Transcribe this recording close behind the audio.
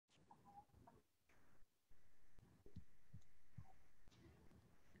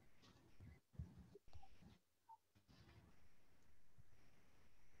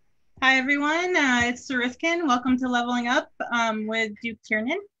Hi, everyone. It's Sarithkin. Welcome to Leveling Up with Duke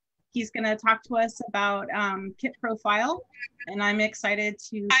Tiernan. He's going to talk to us about kit profile, and I'm excited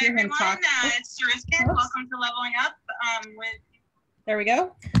to hear him talk. It's Sarithkin. Welcome to Leveling Up with. There we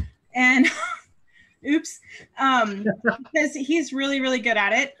go. And oops, because he's really, really good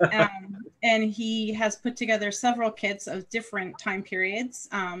at it. And he has put together several kits of different time periods,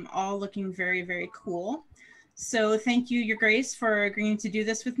 all looking very, very cool. So thank you, Your Grace, for agreeing to do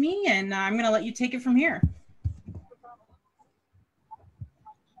this with me, and I'm going to let you take it from here.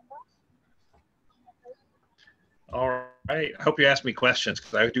 All right. I hope you ask me questions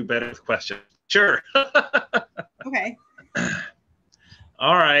because I do better with questions. Sure. Okay.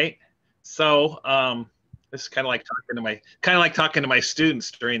 All right. So this is kind of like talking to my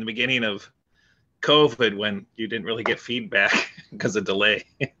students during the beginning of COVID when you didn't really get feedback because of delay.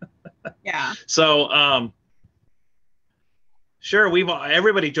 Yeah. So sure,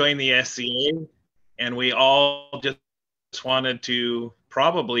 everybody joined the SCA, and we all just wanted to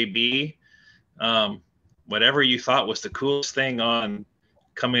probably be whatever you thought was the coolest thing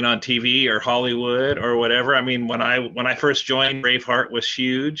coming on TV or Hollywood or whatever. I mean, when I first joined, Braveheart was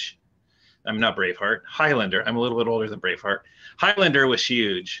huge. I'm not Braveheart, Highlander. I'm a little bit older than Braveheart. Highlander was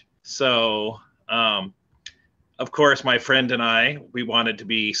huge. So, of course, my friend and we wanted to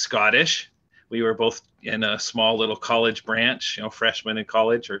be Scottish. We were both in a small little college branch, freshmen in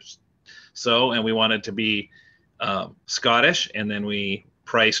college or so, and we wanted to be Scottish. And then we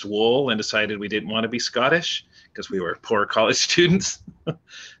priced wool and decided we didn't want to be Scottish because we were poor college students.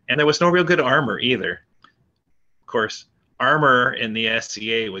 And there was no real good armor either. Of course, armor in the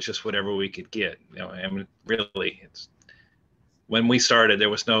SCA was just whatever we could get. I mean, really, when we started, there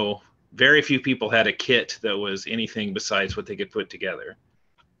was very few people had a kit that was anything besides what they could put together,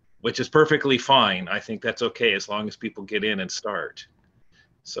 which is perfectly fine. I think that's okay as long as people get in and start.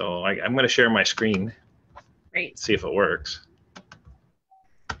 So I'm going to share my screen. Great. See if it works.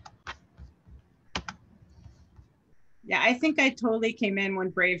 Yeah, I think I totally came in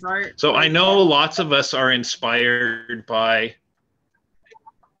when Braveheart. So I know lots of us are inspired by.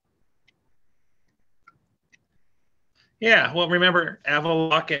 Yeah, well, remember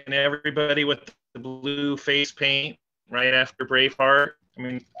Avalock and everybody with the blue face paint right after Braveheart? I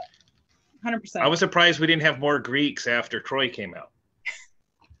mean, 100%. I was surprised we didn't have more Greeks after Troy came out.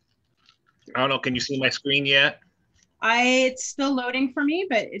 I don't know, can you see my screen yet? It's still loading for me,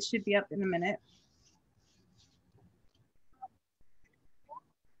 but it should be up in a minute.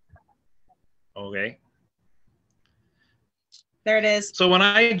 Okay. There it is. So when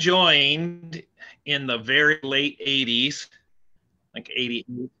I joined in the very late 80s, like 80,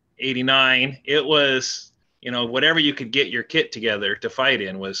 89, it was, whatever you could get your kit together to fight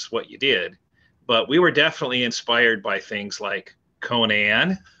in was what you did. But we were definitely inspired by things like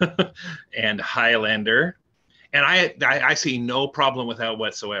Conan and Highlander. And I see no problem with that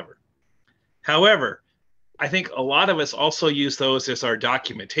whatsoever. However, I think a lot of us also use those as our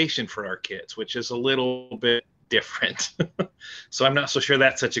documentation for our kits, which is a little bit different. So I'm not so sure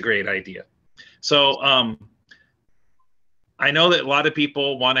that's such a great idea. So I know that a lot of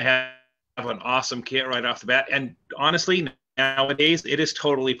people want to have an awesome kit right off the bat. And honestly, nowadays, it is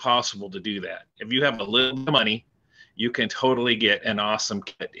totally possible to do that. If you have a little bit of money, you can totally get an awesome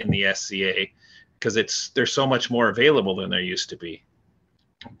kit in the SCA because there's so much more available than there used to be.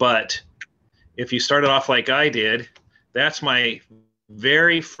 But if you started off like I did, that's my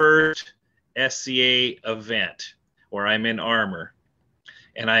very first SCA event where I'm in armor.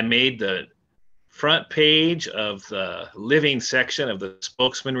 And I made the front page of the living section of the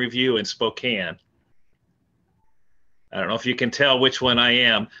Spokesman Review in Spokane. I don't know if you can tell which one I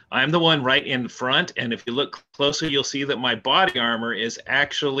am. I'm the one right in front, and if you look closer, you'll see that my body armor is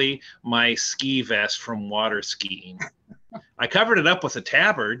actually my ski vest from water skiing. I covered it up with a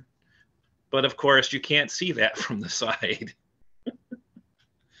tabard, but of course you can't see that from the side.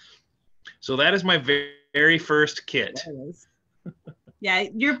 So that is my very first kit. Yeah,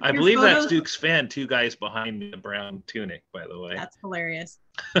 I believe that's Duke Sven, two guys behind me in the brown tunic, by the way. That's hilarious.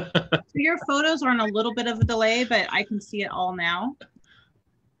 So your photos are on a little bit of a delay, but I can see it all now.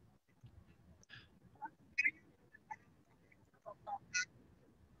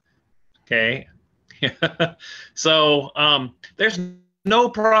 Okay. So there's no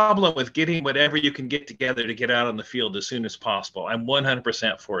problem with getting whatever you can get together to get out on the field as soon as possible. I'm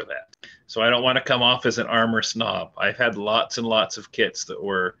 100% for that. So I don't want to come off as an armor snob. I've had lots and lots of kits that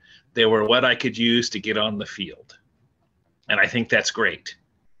were what I could use to get on the field. And I think that's great.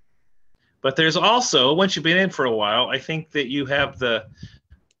 But there's also, once you've been in for a while, I think that you have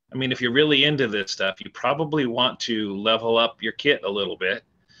if you're really into this stuff, you probably want to level up your kit a little bit.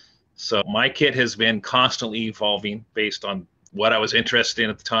 So my kit has been constantly evolving based on what I was interested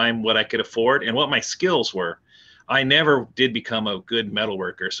in at the time, what I could afford, and what my skills were. I never did become a good metal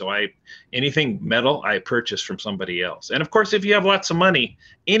worker, so anything metal I purchased from somebody else. And of course, if you have lots of money,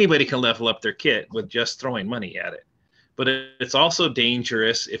 anybody can level up their kit with just throwing money at it. But it's also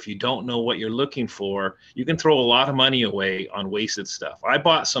dangerous if you don't know what you're looking for. You can throw a lot of money away on wasted stuff. I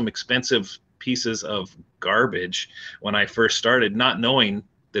bought some expensive pieces of garbage when I first started, not knowing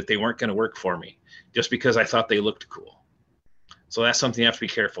that they weren't going to work for me, just because I thought they looked cool. So that's something you have to be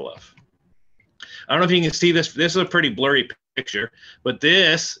careful of. I don't know if you can see this. This is a pretty blurry picture, but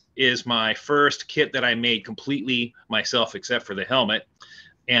this is my first kit that I made completely myself, except for the helmet.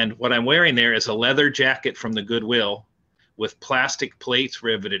 And what I'm wearing there is a leather jacket from the Goodwill with plastic plates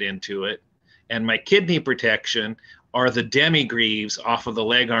riveted into it. And my kidney protection are the demi-greaves off of the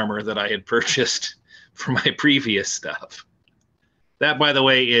leg armor that I had purchased for my previous stuff. That, by the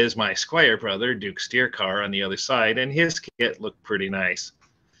way, is my Squire brother, Duke Steercar, on the other side, and his kit looked pretty nice.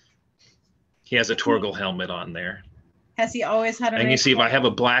 He has a Torgal helmet on there. Has he always had a And you see, if I have a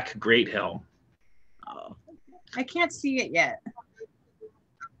black great helm. Oh, I can't see it yet.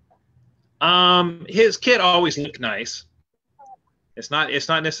 His kit always looked nice. It's not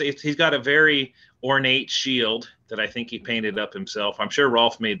necessarily, he's got a very ornate shield that I think he painted up himself. I'm sure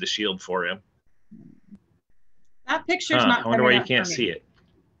Rolf made the shield for him. That picture's not. I wonder why you can't see it.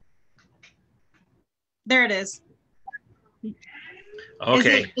 There it is.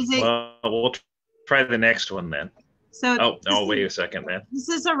 Okay. Well, we'll try the next one then. So wait a second, man. This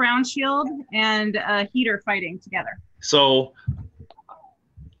is a round shield and a heater fighting together. So,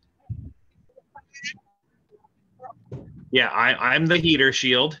 yeah, I'm the heater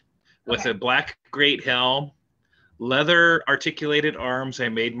shield with a black great helm, leather articulated arms I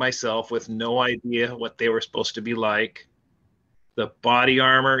made myself with no idea what they were supposed to be like. The body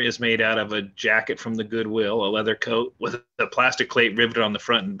armor is made out of a jacket from the Goodwill, a leather coat with a plastic plate riveted on the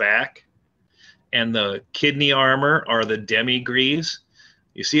front and back. And the kidney armor are the demi-greaves.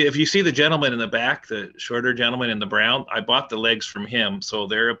 You see, if you see the gentleman in the back, the shorter gentleman in the brown, I bought the legs from him. So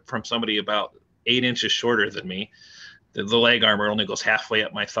they're from somebody about 8 inches shorter than me. The leg armor only goes halfway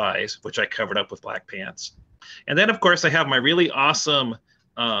up my thighs, which I covered up with black pants. And then, of course, I have my really awesome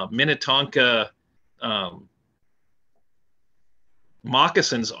Minnetonka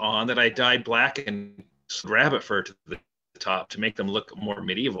moccasins on that I dyed black and rabbit fur to the top to make them look more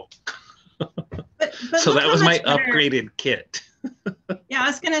medieval. But so that was my upgraded kit. Yeah, I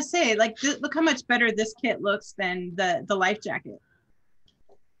was gonna say, like, look how much better this kit looks than the life jacket.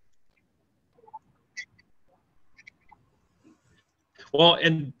 Well,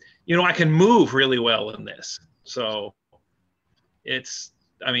 and you know, I can move really well in this, so it's,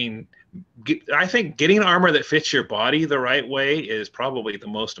 I mean, I think getting armor that fits your body the right way is probably the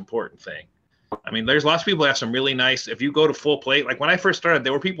most important thing. I mean, there's lots of people that have some really nice, if you go to full plate, like when I first started,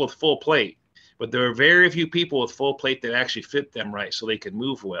 there were people with full plate, but there were very few people with full plate that actually fit them right so they could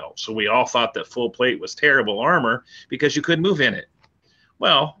move well. So we all thought that full plate was terrible armor because you couldn't move in it.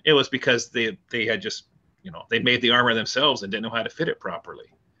 Well, it was because they had just, you know, they made the armor themselves and didn't know how to fit it properly.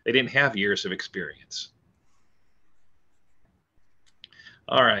 They didn't have years of experience.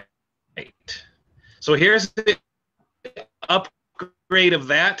 All right. So here's the upgrade of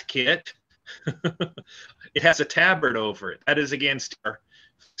that kit. It has a tabard over it. That is against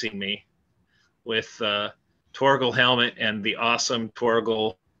seeing me with Torgal helmet and the awesome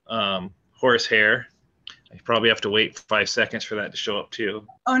Torgal horsehair. You probably have to wait 5 seconds for that to show up too.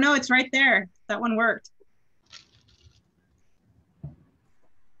 Oh no, it's right there. That one worked.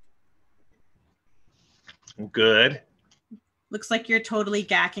 Good. Looks like you're totally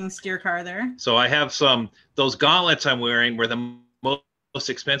gacking Steercar there. So I have those gauntlets I'm wearing were the most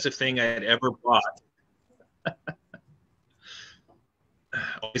expensive thing I had ever bought.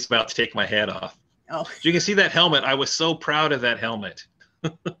 Always about to take my head off. Oh. So you can see that helmet. I was so proud of that helmet.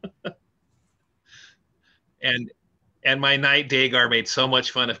 And my knight Dagar made so much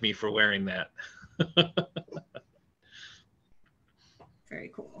fun of me for wearing that.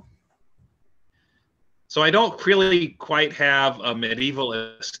 Very cool. So I don't really quite have a medieval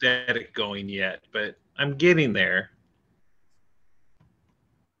aesthetic going yet, but I'm getting there.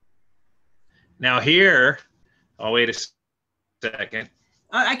 Now here, I'll wait a second.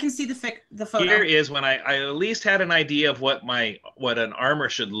 I can see the photo. Here is when I at least had an idea of what an armor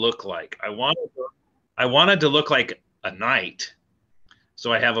should look like. I wanted to look like a knight.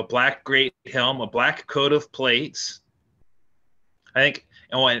 So I have a black great helm, a black coat of plates. I think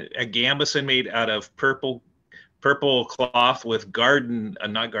a gambeson made out of purple purple cloth with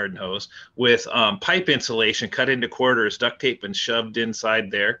not garden hose, with pipe insulation cut into quarters, duct tape and shoved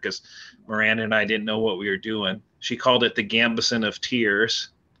inside there because Miranda and I didn't know what we were doing. She called it the gambeson of tears.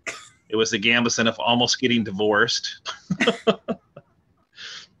 It was the gambeson of almost getting divorced.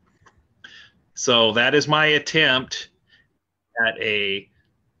 So that is my attempt at a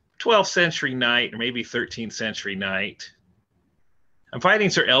 12th century knight, or maybe 13th century knight. I'm fighting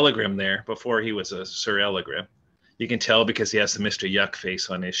Sir Elegrim there before he was a Sir Elegrim. You can tell because he has the Mr. Yuck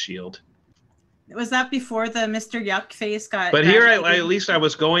face on his shield. Was that before the Mr. Yuck face got? But here, at least I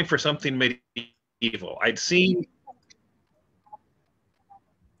was going for something medieval. I'd seen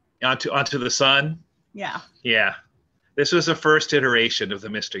onto the sun. Yeah. Yeah. This was the first iteration of the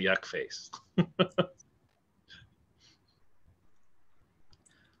Mr. Yuck face.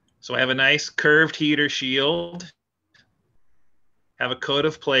 So I have a nice curved heater shield, have a coat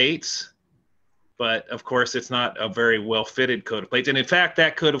of plates, but of course it's not a very well-fitted coat of plates. And in fact,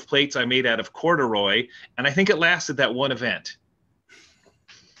 that coat of plates I made out of corduroy, and I think it lasted that one event.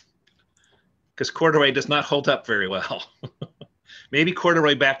 Because corduroy does not hold up very well. Maybe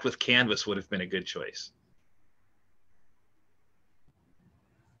corduroy backed with canvas would have been a good choice.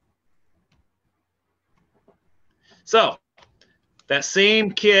 So that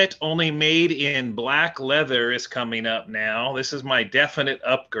same kit, only made in black leather, is coming up now. This is my definite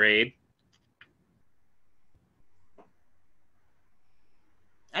upgrade.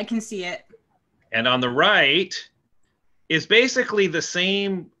 I can see it. And on the right is basically the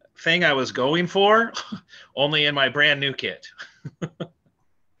same thing I was going for, only in my brand new kit.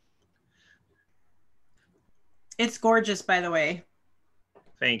 It's gorgeous, by the way.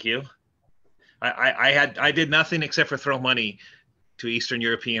 Thank you. I did nothing except for throw money to Eastern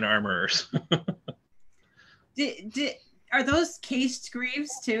European armorers. Are those cased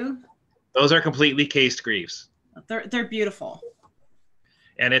greaves too? Those are completely cased greaves. They're beautiful.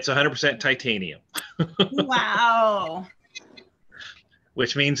 And it's 100% titanium. Wow.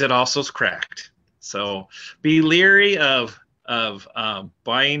 Which means it also is cracked. So be leery of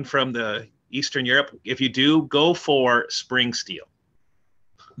buying from the Eastern Europe. If you do, go for spring steel.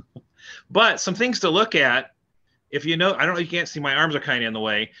 But some things to look at, if you know, I don't know, you can't see, my arms are kind of in the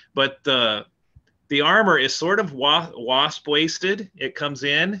way, but the armor is sort of wasp waisted. It comes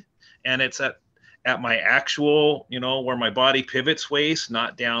in and it's at my actual, where my body pivots waist,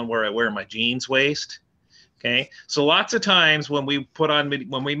 not down where I wear my jeans waist. Okay. So lots of times when we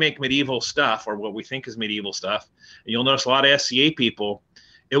make medieval stuff, or what we think is medieval stuff, you'll notice a lot of SCA people,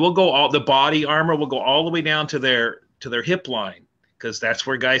 the body armor will go all the way down to their hip line, because that's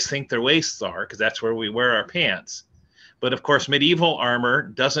where guys think their waists are, because that's where we wear our pants. But of course, medieval armor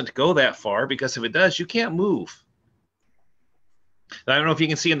doesn't go that far, because if it does, you can't move. I don't know if you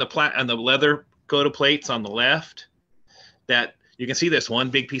can see on the leather coat of plates on the left, that you can see this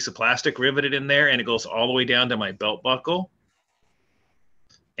one big piece of plastic riveted in there, and it goes all the way down to my belt buckle.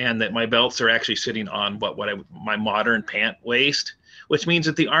 And that my belts are actually sitting on my modern pant waist, which means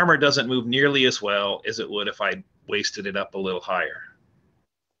that the armor doesn't move nearly as well as it would if I waisted it up a little higher.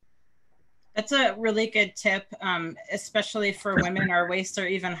 That's a really good tip, especially for women. Our waists are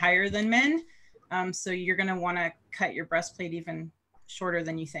even higher than men. So you're going to want to cut your breastplate even shorter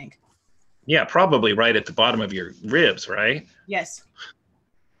than you think. Yeah, probably right at the bottom of your ribs, right? Yes.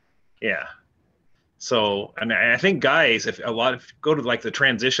 Yeah. So, and I think guys, if go to like the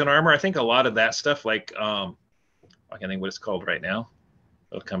transition armor, I think a lot of that stuff, like, I can't think what it's called right now.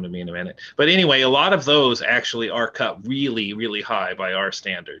 It'll come to me in a minute. But anyway, a lot of those actually are cut really, really high by our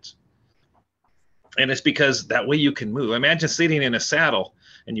standards. And it's because that way you can move. Imagine sitting in a saddle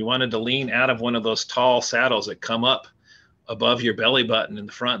and you wanted to lean out of one of those tall saddles that come up above your belly button in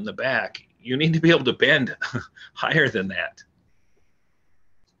the front and the back. You need to be able to bend higher than that.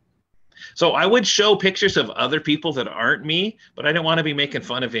 So I would show pictures of other people that aren't me, but I don't want to be making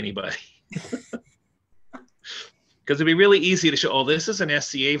fun of anybody. Because it'd be really easy to show, oh, this is an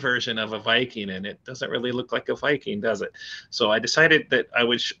SCA version of a Viking, and it doesn't really look like a Viking, does it? So I decided that I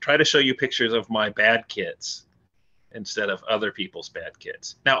would try to show you pictures of my bad kits instead of other people's bad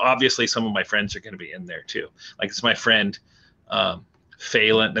kits. Now, obviously, some of my friends are going to be in there too. Like it's my friend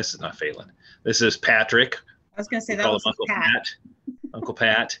Phelan. This is not Phelan. This is Patrick. I was going to say that was Uncle Pat. Uncle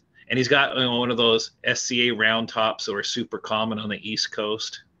Pat. And he's got one of those SCA round tops that are super common on the East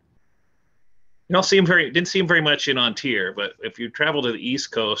Coast. You don't see him didn't see him very much in Ontario, but if you travel to the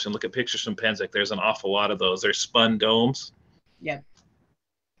East Coast and look at pictures from Pennsic, there's an awful lot of those. They're spun domes. Yeah.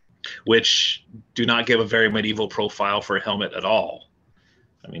 Which do not give a very medieval profile for a helmet at all.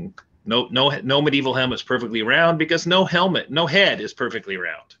 I mean, no medieval helmet's perfectly round, because no head is perfectly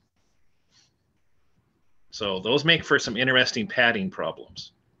round. So those make for some interesting padding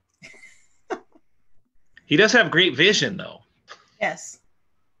problems. He does have great vision, though. Yes.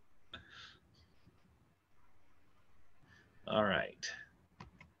 All right.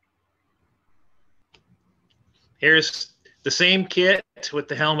 Here's the same kit with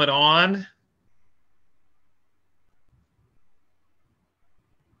the helmet on.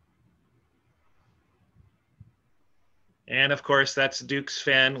 And of course, that's Duke's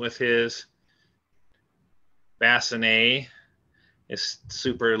Fen with his bassinet, his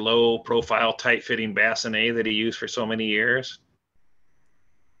super low profile, tight fitting bassinet that he used for so many years.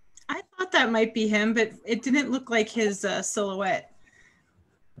 I thought that might be him, but it didn't look like his silhouette.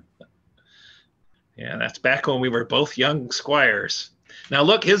 Yeah, that's back when we were both young squires. Now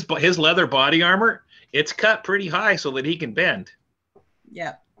look, his leather body armor, it's cut pretty high so that he can bend.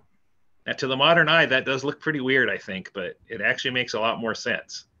 Yeah. Now, to the modern eye, that does look pretty weird, I think, but it actually makes a lot more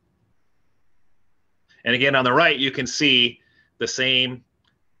sense. And again, on the right, you can see the same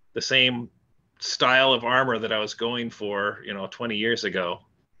style of armor that I was going for, 20 years ago,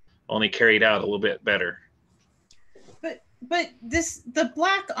 only carried out a little bit better. But the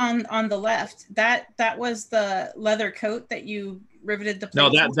black on the left, that was the leather coat that you riveted the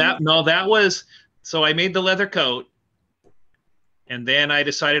plates into? That was, so I made the leather coat, and then I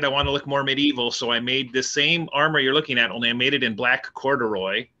decided I want to look more medieval, so I made the same armor you're looking at, only I made it in black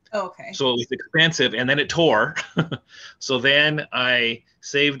corduroy. Oh, okay. So it was expensive, and then it tore. So then I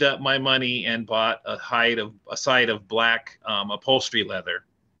saved up my money and bought a side of black upholstery leather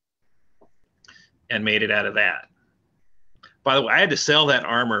and made it out of that. By the way, I had to sell that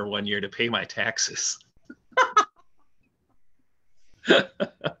armor one year to pay my taxes.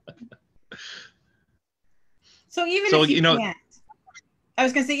 So even if you can't, I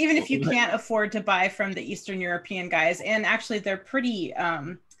was going to say, even if you can't afford to buy from the Eastern European guys, and actually they're pretty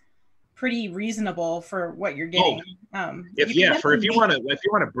reasonable for what you're getting. If you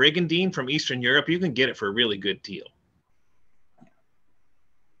want a brigandine from Eastern Europe, you can get it for a really good deal.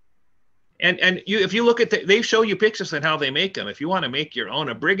 And if you look at they show you pictures on how they make them. If you want to make your own,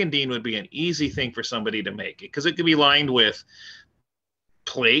 a brigandine would be an easy thing for somebody to make, because it could be lined with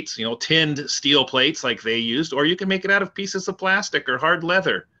plates, tinned steel plates like they used, or you can make it out of pieces of plastic or hard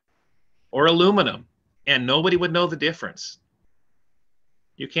leather or aluminum, and nobody would know the difference.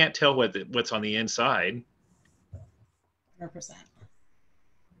 You can't tell what's on the inside. 100%.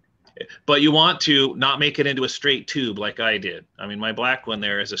 But you want to not make it into a straight tube like I did. I mean, my black one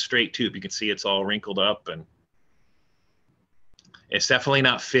there is a straight tube. You can see it's all wrinkled up, and it's definitely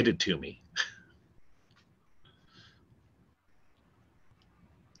not fitted to me.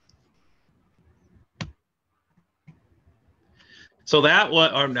 So that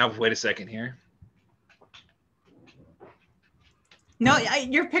was, now wait a second here. No,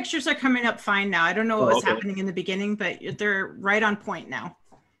 your pictures are coming up fine now. I don't know what was happening in the beginning, but they're right on point now.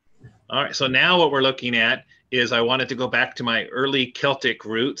 All right, so now what we're looking at is I wanted to go back to my early Celtic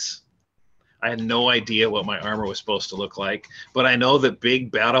roots. I had no idea what my armor was supposed to look like, but I know that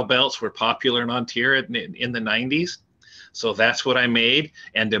big battle belts were popular in Ontario in the 90s. So that's what I made.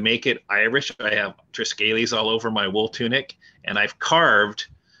 And to make it Irish, I have Triskelies all over my wool tunic, and I've carved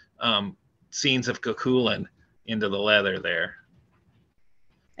scenes of Cuchulainn into the leather there.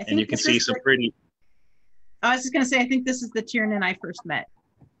 And you can see some pretty... I was just going to say, I think this is the Tiernan I first met.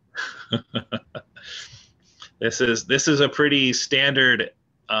 This is a pretty standard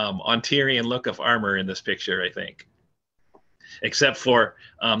Ontarian look of armor in this picture, I think. Except for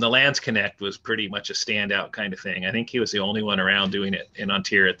the Landsknecht was pretty much a standout kind of thing. I think he was the only one around doing it in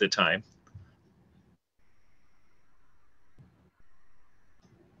Ontario at the time.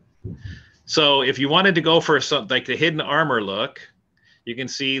 So if you wanted to go for something like the hidden armor look, you can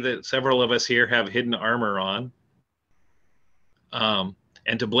see that several of us here have hidden armor on.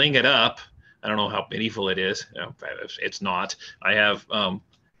 And to bling it up, I don't know how medieval it is. It's not. I have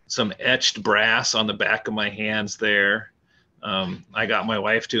some etched brass on the back of my hands there. I got my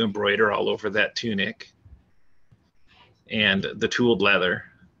wife to embroider all over that tunic and the tooled leather.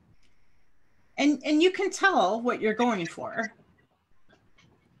 And you can tell what you're going for.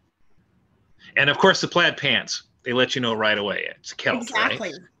 And of course, the plaid pants, they let you know right away. It's Celt,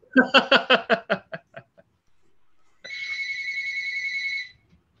 exactly. Right?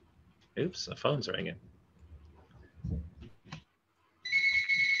 Oops, the phone's ringing.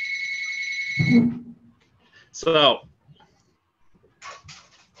 So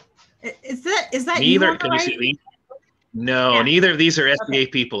is that neither? Can you see these? No, yeah. Neither of these are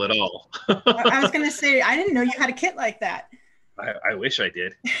SBA people at all. I was going to say, I didn't know you had a kit like that. I wish I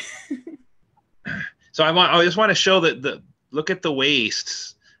did. So I just want to show that look at the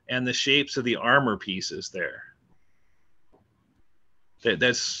waists and the shapes of the armor pieces there.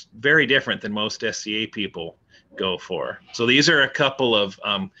 That's very different than most SCA people go for. So these are a couple of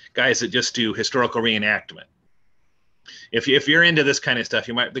guys that just do historical reenactment. If you're into this kind of stuff,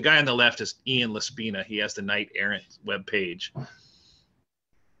 you might. The guy on the left is Ian Laspina. He has the Knight Errant webpage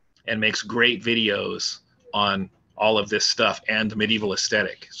and makes great videos on all of this stuff and the medieval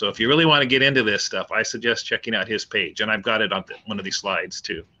aesthetic. So if you really want to get into this stuff, I suggest checking out his page. And I've got it on one of these slides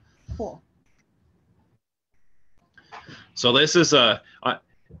too. Cool. So this is the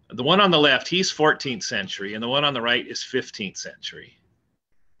one on the left, he's 14th century, and the one on the right is 15th century.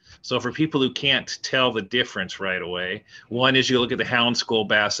 So for people who can't tell the difference right away, one is you look at the Hound Skull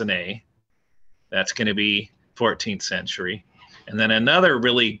bassinet. That's going to be 14th century. And then another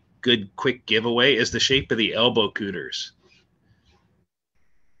really good quick giveaway is the shape of the elbow couters.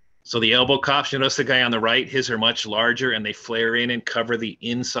 So the elbow cops, you notice the guy on the right, his are much larger and they flare in and cover the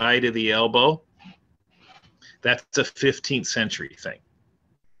inside of the elbow. That's a 15th century thing.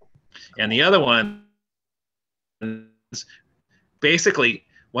 And the other one is basically,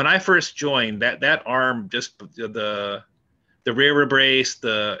 when I first joined, that arm, just the rear brace,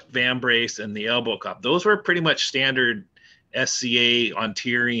 the van brace, and the elbow cop, those were pretty much standard SCA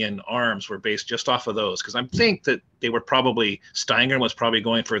Ontarian arms were based just off of those. Because I think that they were probably, Steiner was probably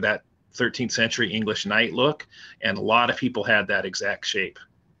going for that 13th century English knight look. And a lot of people had that exact shape,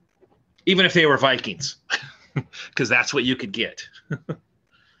 even if they were Vikings, because that's what you could get.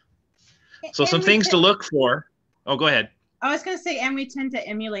 So some things to look for. Oh, go ahead. I was going to say, and we tend to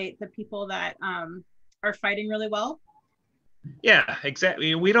emulate the people that are fighting really well. Yeah,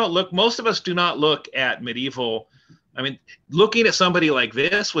 exactly. We don't look, most of us do not look at medieval. I mean, looking at somebody like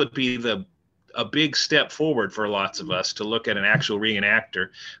this would be a big step forward for lots of us to look at an actual reenactor.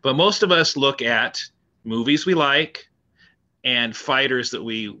 But most of us look at movies we like and fighters that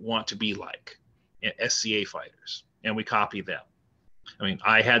we want to be like, SCA fighters, and we copy them. I mean,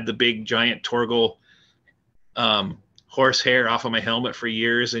 I had the big giant Torgal horsehair off of my helmet for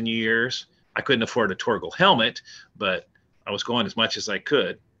years and years. I couldn't afford a Torgal helmet, but I was going as much as I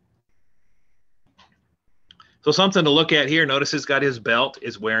could. So something to look at here. Notice he's got his belt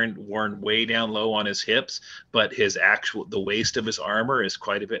is worn way down low on his hips, but the waist of his armor is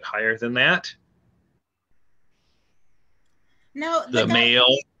quite a bit higher than that. No, the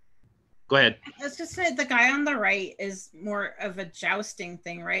male. Go ahead. I was just saying, the guy on the right is more of a jousting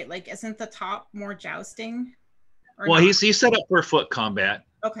thing, right? Like, isn't the top more jousting? Well, he's set up for foot combat.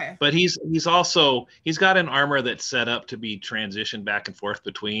 Okay. But he's got an armor that's set up to be transitioned back and forth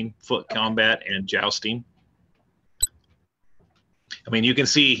between foot combat and jousting. I mean, you can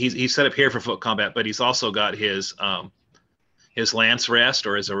see he's set up here for foot combat, but he's also got his lance rest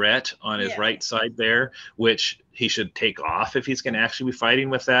or his arret on his right side there, which he should take off if he's going to actually be fighting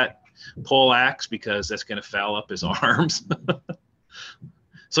with that pole axe, because that's going to foul up his arms.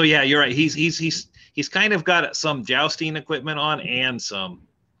 So yeah, you're right. He's kind of got some jousting equipment on and some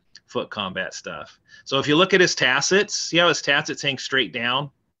foot combat stuff. So if you look at his tassets, see how his tassets hang straight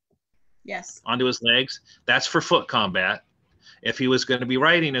down? Yes. Onto his legs? That's for foot combat. If he was going to be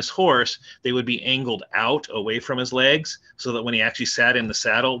riding his horse, they would be angled out away from his legs so that when he actually sat in the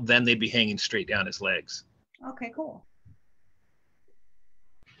saddle, then they'd be hanging straight down his legs. Okay, cool.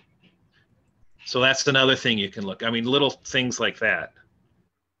 So that's another thing you can look. I mean, little things like that.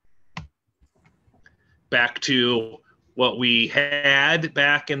 Back to what we had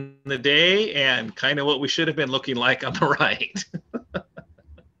back in the day and kind of what we should have been looking like on the right.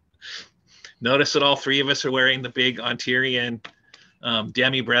 Notice that all three of us are wearing the big Ontarian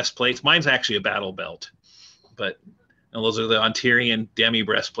demi breastplates. Mine's actually a battle belt, but those are the Ontarian demi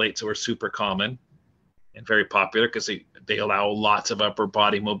breastplates that were super common and very popular because they allow lots of upper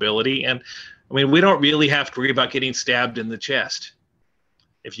body mobility. And I mean, we don't really have to worry about getting stabbed in the chest.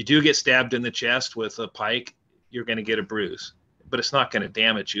 If you do get stabbed in the chest with a pike, you're going to get a bruise, but it's not going to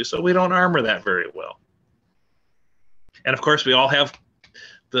damage you. So we don't armor that very well. And of course, we all have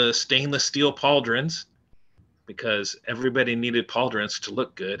the stainless steel pauldrons because everybody needed pauldrons to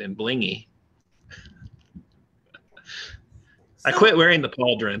look good and blingy. I quit wearing the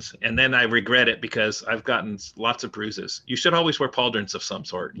pauldrons and then I regret it because I've gotten lots of bruises. You should always wear pauldrons of some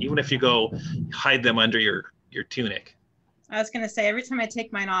sort, even if you go hide them under your tunic. I was going to say, every time I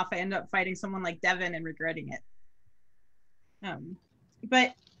take mine off, I end up fighting someone like Devin and regretting it.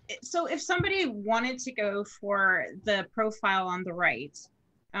 But so if somebody wanted to go for the profile on the right,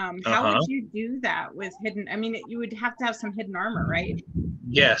 how would you do that with hidden? I mean, you would have to have some hidden armor, right?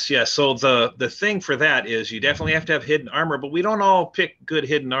 Yes. So the thing for that is you definitely have to have hidden armor, but we don't all pick good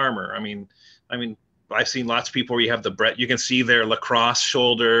hidden armor. I mean, I've seen lots of people where you have you can see their lacrosse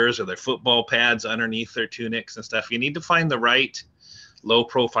shoulders or their football pads underneath their tunics and stuff. You need to find the right low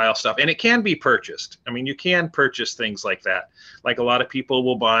profile stuff, and it can be purchased. I mean, you can purchase things like that. Like a lot of people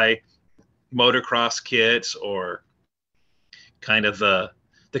will buy motocross kits or kind of the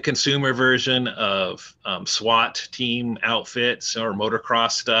consumer version of SWAT team outfits or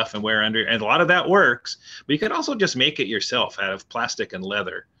motocross stuff and wear under, and a lot of that works, but you can also just make it yourself out of plastic and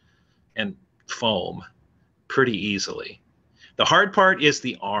leather and foam pretty easily. The hard part is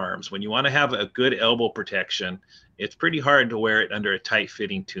the arms. When you want to have a good elbow protection, it's pretty hard to wear it under a tight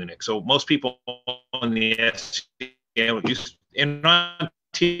fitting tunic. So most people in the in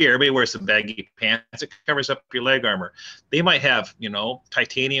everybody wears some baggy pants. It covers up your leg armor. They might have,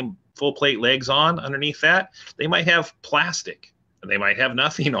 titanium full plate legs on underneath that. They might have plastic, and they might have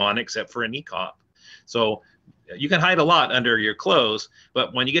nothing on except for a knee cop. So you can hide a lot under your clothes,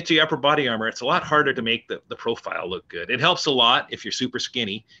 but when you get to your upper body armor, it's a lot harder to make the profile look good. It helps a lot if you're super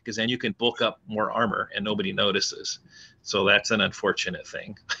skinny, because then you can bulk up more armor and nobody notices. So that's an unfortunate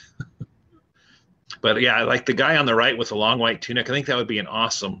thing. But yeah, like the guy on the right with the long white tunic, I think that would be an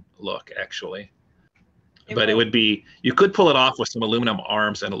awesome look, actually. It would be, you could pull it off with some aluminum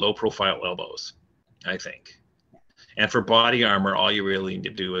arms and a low profile elbows, I think. And for body armor, all you really need to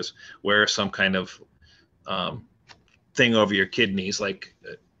do is wear some kind of thing over your kidneys. Like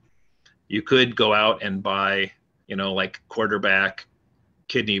you could go out and buy, like quarterback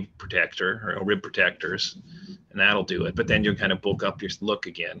kidney protector or rib protectors, and that'll do it. But then you'll kind of bulk up your look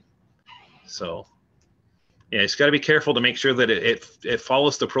again. So yeah, it's got to be careful to make sure that it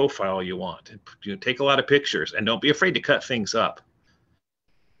follows the profile you want. You take a lot of pictures, and don't be afraid to cut things up.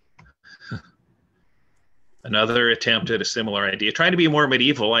 Another attempt at a similar idea. Trying to be more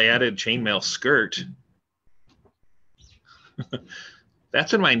medieval, I added chainmail skirt.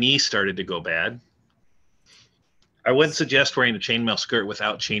 That's when my knees started to go bad. I wouldn't suggest wearing a chainmail skirt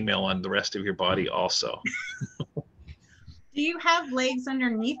without chainmail on the rest of your body also. Do you have legs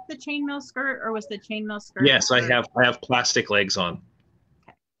underneath the chainmail skirt, or was the chainmail skirt? Yes, I have plastic legs on.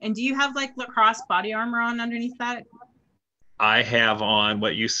 Okay. And do you have like lacrosse body armor on underneath that? I have on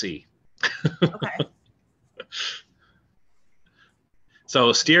what you see. Okay.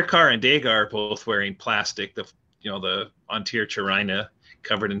 So Steercar and Dagar are both wearing plastic, the Ontier Chirina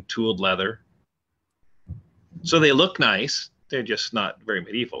covered in tooled leather. So they look nice. They're just not very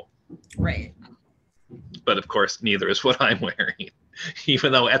medieval. Right. But of course, neither is what I'm wearing.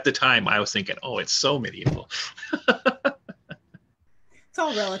 Even though at the time I was thinking, oh, it's so medieval. It's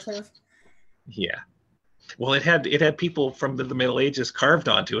all relative. Yeah. Well, it had people from the Middle Ages carved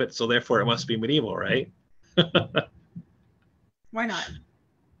onto it, so therefore it must be medieval, right? Why not?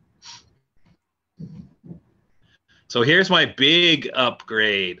 So here's my big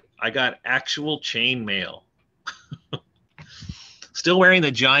upgrade. I got actual chainmail. Still wearing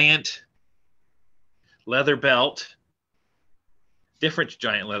the giant leather belt. Different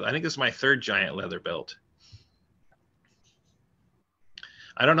giant leather. I think this is my third giant leather belt.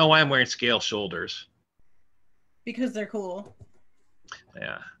 I don't know why I'm wearing scale shoulders. Because they're cool.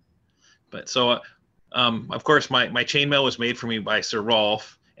 Yeah. But so, of course, my chainmail was made for me by Sir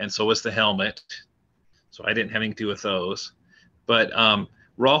Rolf, and so was the helmet. So I didn't have anything to do with those. But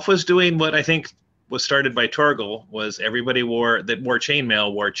Rolf was doing what I think was started by Torgel, was everybody wore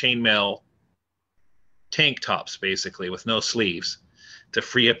chainmail tank tops, basically, with no sleeves to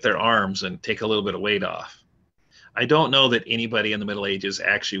free up their arms and take a little bit of weight off. I don't know that anybody in the Middle Ages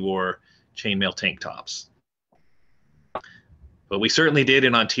actually wore chainmail tank tops. But we certainly did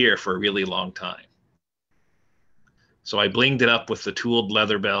in Ontier for a really long time. So I blinged it up with the tooled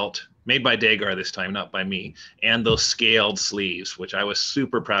leather belt, made by Dagar this time, not by me, and those scaled sleeves, which I was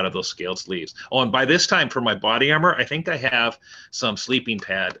super proud of, those scaled sleeves. Oh, and by this time for my body armor, I think I have some sleeping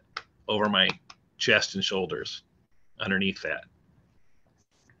pad over my chest and shoulders underneath that.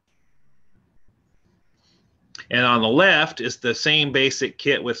 And on the left is the same basic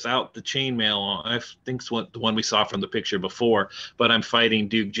kit without the chainmail on. I think it's the one we saw from the picture before, but I'm fighting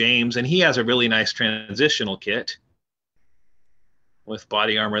Duke James, and he has a really nice transitional kit with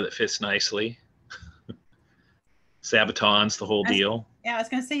body armor that fits nicely. Sabatons, the whole deal. Yeah, I was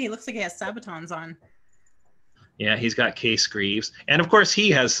going to say, he looks like he has Sabatons on. Yeah, he's got case greaves. And of course, he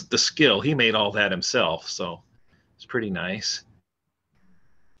has the skill. He made all that himself, so it's pretty nice.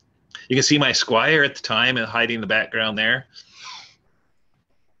 You can see my squire at the time and hiding in the background there.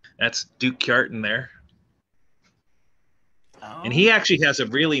 That's Duke Kjartan there. Oh. And he actually has a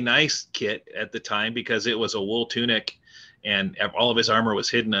really nice kit at the time because it was a wool tunic and all of his armor was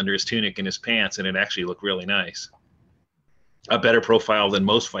hidden under his tunic and his pants, and it actually looked really nice. a better profile than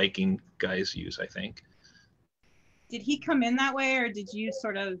most Viking guys use, I think. Did he come in that way, or did you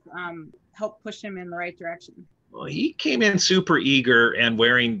sort of help push him in the right direction? Well, he came in super eager and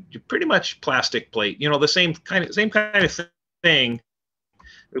wearing pretty much plastic plate. You know, the same kind of thing.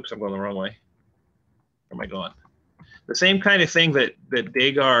 Oops, I'm going the wrong way. Where am I going? The same kind of thing that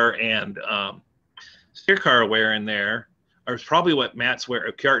Dagar and Sirkar are wearing there, or it's probably what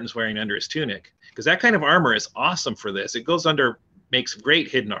Kjartan's wearing under his tunic, because that kind of armor is awesome for this. It goes under, makes great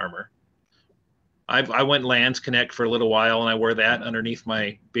hidden armor. I went Lands Connect for a little while, and I wore that underneath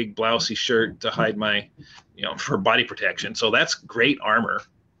my big blousey shirt to hide my, for body protection. So that's great armor.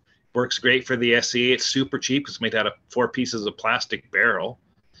 Works great for the SCA. It's super cheap because it's made out of 4 pieces of plastic barrel,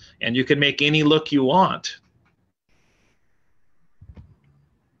 and you can make any look you want.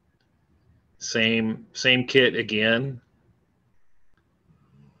 Same kit again.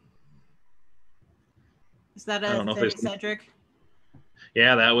 Is that Cedric?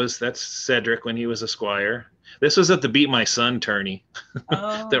 Yeah, that's Cedric when he was a squire. This was at the Beat My Son tourney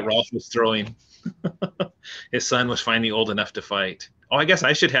that Rolf was throwing. His son was finally old enough to fight. Oh, I guess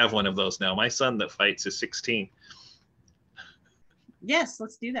I should have one of those now. My son that fights is 16. Yes,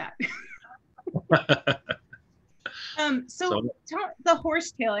 let's do that. So the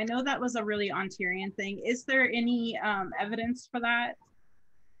horsetail, I know that was a really Ontarian thing. Is there any evidence for that?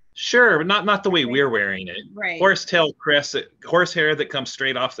 Sure, but not the way we're wearing it. Right. Horsetail crest, horsehair that comes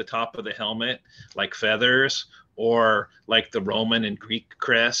straight off the top of the helmet, like feathers, or like the Roman and Greek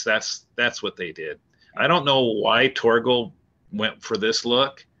crest. That's what they did. I don't know why Torgal went for this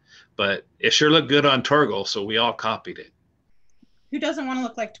look, but it sure looked good on Torgal, so we all copied it. Who doesn't want to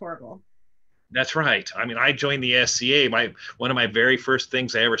look like Torgal? That's right. I mean, I joined the SCA. One of my very first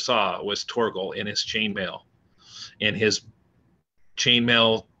things I ever saw was Torgal in his chainmail,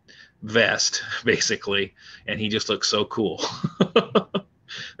 vest, basically, and he just looked so cool.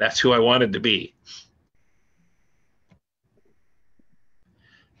 That's who I wanted to be.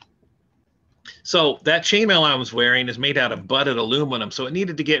 So that chainmail I was wearing is made out of budded aluminum, so it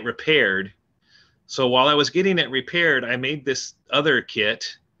needed to get repaired. So while I was getting it repaired, I made this other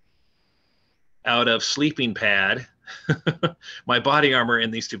kit out of sleeping pad. My body armor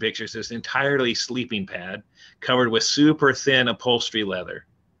in these 2 pictures is entirely sleeping pad covered with super thin upholstery leather.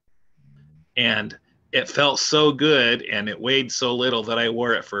 And it felt so good, and it weighed so little that I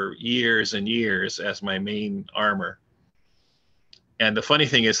wore it for years and years as my main armor. And the funny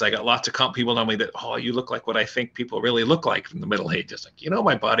thing is, I got lots of people tell me that, oh, you look like what I think people really look like from the Middle Ages. Like,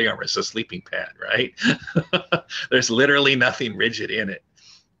 my body armor is a sleeping pad, right? There's literally nothing rigid in it.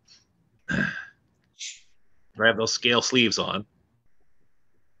 I have those scale sleeves on.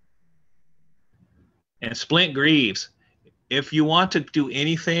 And splint greaves. If you want to do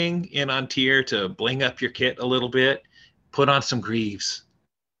anything in Ontier to bling up your kit a little bit, put on some greaves.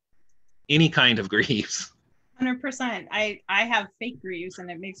 Any kind of greaves. 100%. I have fake greaves,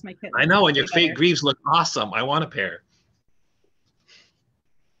 and it makes my kit. I know, and your fake greaves look awesome. I want a pair.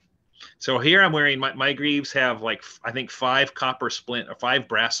 So here I'm wearing my greaves have I think 5 copper splint or 5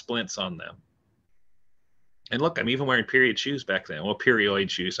 brass splints on them. And look, I'm even wearing period shoes back then. Well, perioid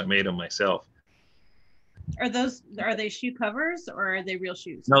shoes. I made them myself. Are they shoe covers, or are they real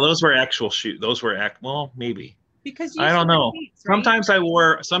shoes? No, those were actual shoes. Those were well, maybe. Because I don't know. Skates,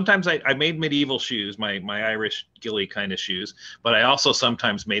 right? Sometimes I made medieval shoes, my Irish ghillie kind of shoes, but I also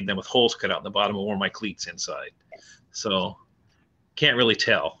sometimes made them with holes cut out in the bottom and wore my cleats inside. So can't really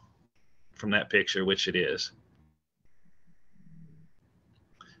tell from that picture which it is.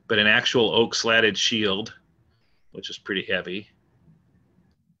 But an actual oak slatted shield, which is pretty heavy.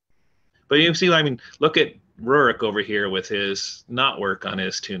 But you see, I mean, look at Rurik over here with his knotwork on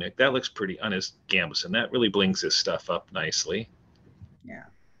his tunic. That looks pretty, on his gambeson. That really blings his stuff up nicely. Yeah.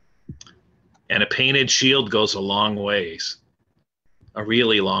 And a painted shield goes a long ways. A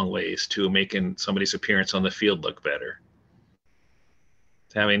really long ways to making somebody's appearance on the field look better.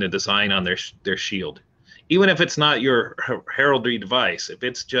 Having a design on their shield. Even if it's not your heraldry device, if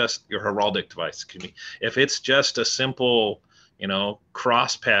it's just your heraldic device, excuse me, if it's just a simple,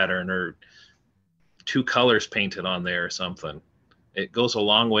 cross pattern or 2 colors painted on there or something, it goes a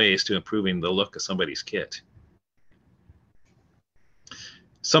long ways to improving the look of somebody's kit.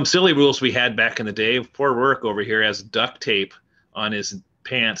 Some silly rules we had back in the day. Poor Rurik over here has duct tape on his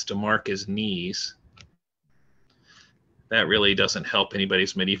pants to mark his knees. That really doesn't help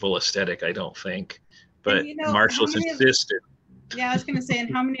anybody's medieval aesthetic, I don't think. But Marshall's insisted. Yeah, I was going to say,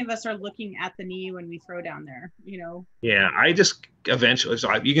 and how many of us are looking at the knee when we throw down there, Yeah, I just eventually,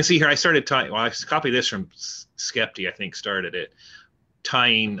 so you can see here, I started tying, well, I copied this from Skepti, I think started it,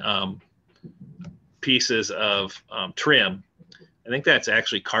 tying pieces of trim think that's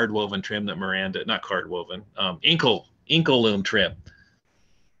actually card woven trim that Miranda, not card woven, inkle loom trim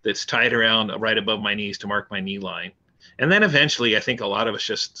that's tied around right above my knees to mark my knee line. And then eventually, I think a lot of us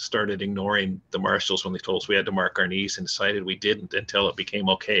just started ignoring the marshals when they told us we had to mark our knees, and decided we didn't until it became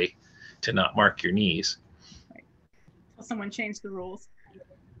okay to not mark your knees. Right. Until someone changed the rules.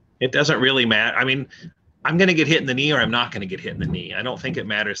 It doesn't really matter. I mean, I'm going to get hit in the knee or I'm not going to get hit in the knee. I don't think it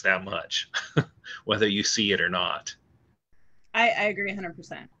matters that much whether you see it or not. I agree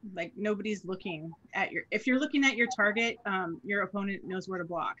 100%. Like, nobody's looking at if you're looking at your target, your opponent knows where to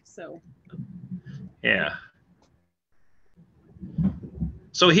block. So yeah.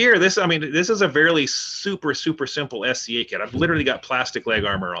 So here, this is a very super simple SCA kit. I've literally got plastic leg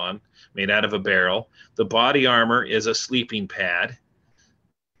armor on, made out of a barrel. The body armor is a sleeping pad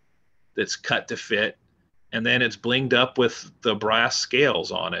that's cut to fit, and then it's blinged up with the brass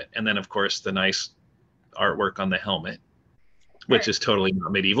scales on it, and then of course the nice artwork on the helmet, which is totally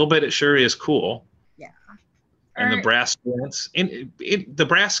not medieval, but it sure is cool. Yeah. And the brass splints, the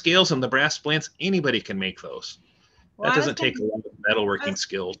brass scales and the brass splints, anybody can make those. Well, that doesn't take a lot of metalworking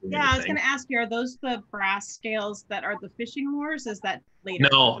skills. I was going to ask you, are those the brass scales that are the fishing oars? Is that later?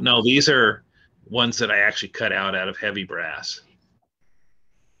 No, these are ones that I actually cut out of heavy brass.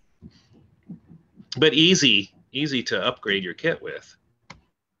 But easy to upgrade your kit with.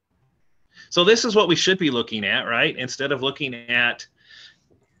 So this is what we should be looking at, right? Instead of looking at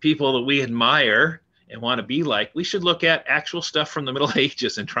people that we admire and want to be like, we should look at actual stuff from the Middle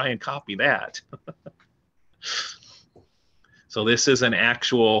Ages and try and copy that. So this is an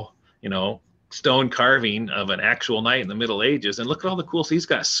actual, stone carving of an actual knight in the Middle Ages. And look at all the cool, so he's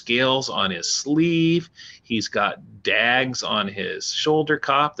got scales on his sleeve. He's got dags on his shoulder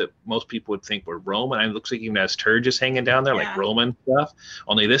cop that most people would think were Roman. It looks like he even has turgis hanging down there, like Roman stuff.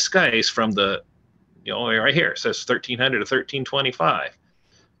 Only this guy is from the, right here, it says 1300 to 1325.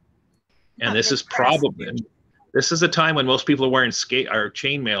 And this is a time when most people are wearing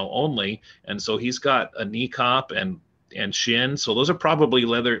chainmail only. And so he's got a knee cop and shin. So those are probably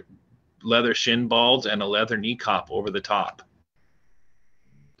leather shin balls and a leather knee cop over the top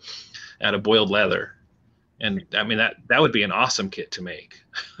out of boiled leather. And I mean, that would be an awesome kit to make.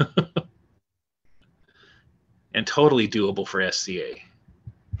 And totally doable for SCA.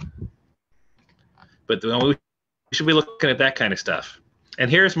 But we should be looking at that kind of stuff.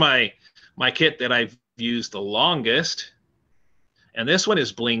 And here's my kit that I've used the longest. And this one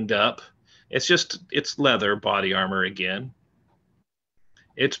is blinged up. It's leather body armor again.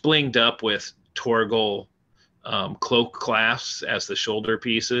 It's blinged up with Torgal cloak clasps as the shoulder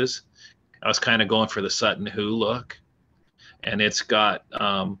pieces. I was kind of going for the Sutton Hoo look. And it's got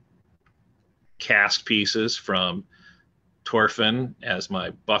cast pieces from Torfin as my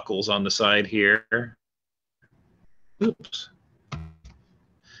buckles on the side here. Oops.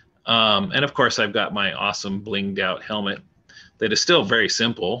 And of course, I've got my awesome blinged out helmet that is still very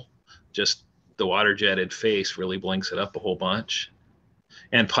simple. Just the water jetted face really blinks it up a whole bunch.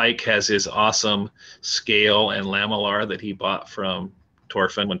 And Pike has his awesome scale and lamellar that he bought from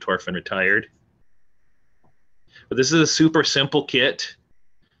Torfin when Torfin retired. But this is a super simple kit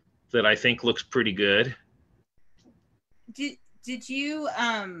that I think looks pretty good. Did you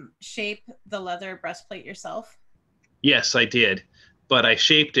shape the leather breastplate yourself? Yes, I did. But I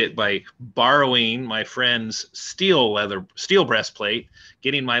shaped it by borrowing my friend's steel breastplate,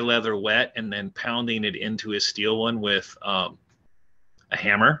 getting my leather wet, and then pounding it into his steel one with a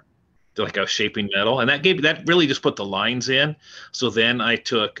hammer, like I was shaping metal. And that really just put the lines in. So then I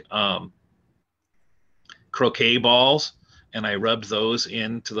took croquet balls and I rubbed those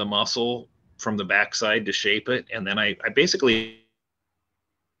into the muscle from the backside to shape it. And then I basically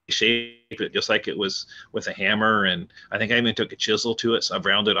shape it just like it was with a hammer, and I think I even took a chisel to it, so I've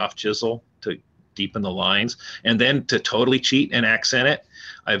rounded off chisel to deepen the lines. And then to totally cheat and accent it,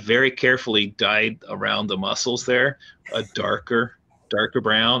 I very carefully dyed around the muscles there a darker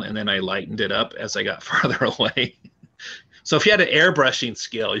brown, and then I lightened it up as I got farther away. So if you had an airbrushing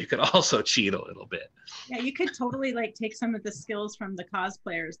skill, you could also cheat a little bit. Yeah, you could totally take some of the skills from the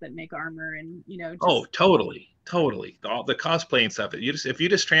cosplayers that make armor, and Oh, totally. All the cosplaying stuff. If you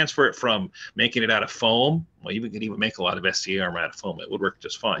just transfer it from making it out of foam, well, you could even make a lot of SCA armor out of foam. It would work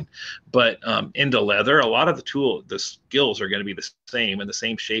just fine. But into leather, a lot of the skills are going to be the same and the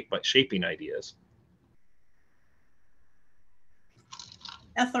same shape, but shaping ideas.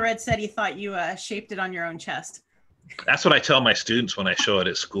 Ethelred said he thought you shaped it on your own chest. That's what I tell my students when I show it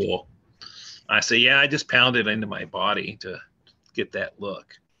at school. I say, yeah, I just pounded into my body to get that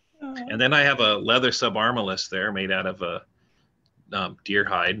look. Oh. And then I have a leather subarmalus there made out of a deer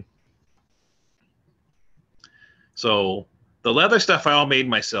hide. So The leather stuff I all made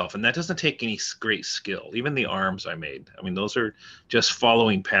myself, and that doesn't take any great skill. Even the arms I made. I mean, those are just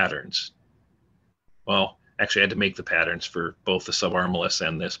following patterns. Well, actually, I had to make the patterns for both the subarmless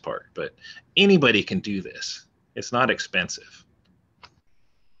and this part, but anybody can do this. It's not expensive.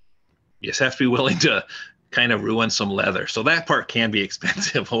 You just have to be willing to kind of ruin some leather. So that part can be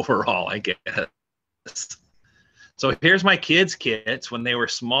expensive overall, I guess. So here's my kids' kits when they were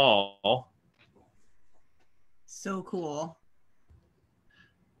small. So cool.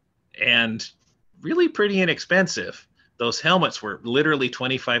 And really pretty inexpensive. Those helmets were literally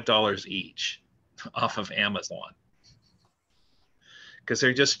 $25 each off of Amazon, because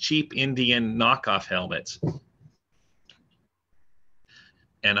they're just cheap Indian knockoff helmets.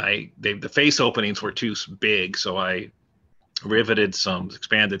 And the face openings were too big, so I riveted some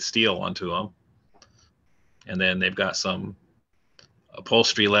expanded steel onto them. And then they've got some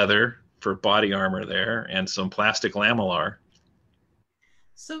upholstery leather for body armor there, and some plastic lamellar.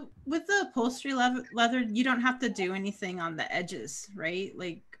 So with the upholstery leather, you don't have to do anything on the edges, right?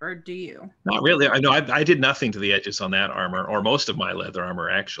 Like, or do you? Not really. I know I did nothing to the edges on that armor, or most of my leather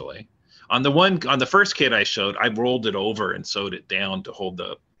armor actually. On the first kit I showed, I rolled it over and sewed it down to hold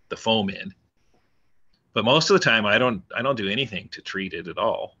the foam in. But most of the time, I don't do anything to treat it at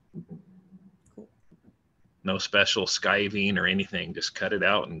all. Cool. No special skiving or anything. Just cut it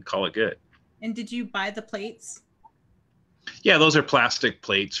out and call it good. And did you buy the plates? Yeah, those are plastic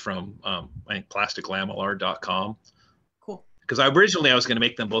plates from I think plasticlamellar.com. Cool. Because originally I was going to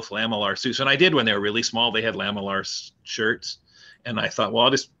make them both lamellar suits, and I did when they were really small. They had lamellar shirts, and I thought, well,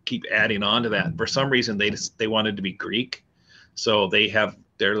 I'll just keep adding on to that. And for some reason, they wanted to be Greek, so they have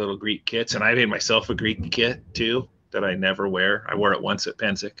their little Greek kits, and I made myself a Greek kit too that I never wear. I wore it once at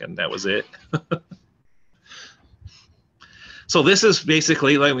Pensick, and that was it. So this is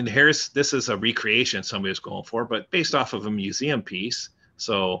basically, I mean, this is a recreation somebody was going for, but based off of a museum piece.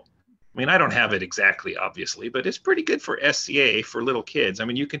 So, I mean, I don't have it exactly, obviously, but it's pretty good for SCA for little kids. I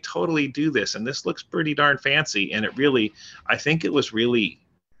mean, you can totally do this, and this looks pretty darn fancy. And I think it was really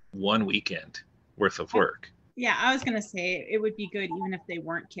one weekend worth of work. Yeah, I was gonna say it would be good even if they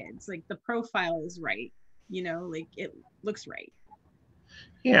weren't kids. Like the profile is right, like it looks right.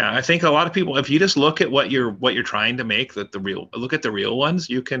 Yeah, I think a lot of people, if you just look at what you're trying to make, look at the real ones,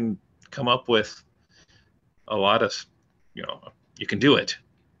 you can come up with a lot of, you can do it.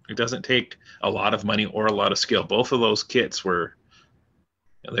 It doesn't take a lot of money or a lot of skill. Both of those kits were,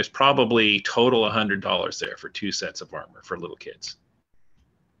 there's probably total $100 there for 2 sets of armor for little kids.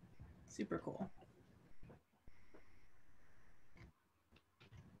 Super cool.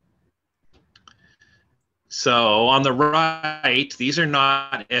 So on the right, these are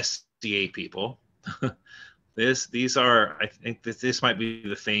not SCA people. These are, I think this might be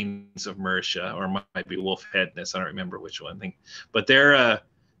the Thanes of Mercia, or might be Wolf Headness. I don't remember which one. But they're a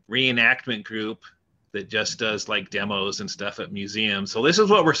reenactment group that just does like demos and stuff at museums. So this is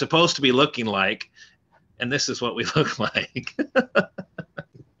what we're supposed to be looking like, and this is what we look like.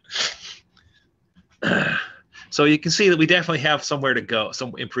 So you can see that we definitely have somewhere to go,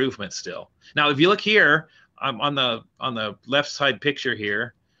 some improvement still. Now, if you look here, on the left side picture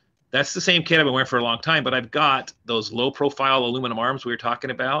here, that's the same kit I've been wearing for a long time, but I've got those low profile aluminum arms we were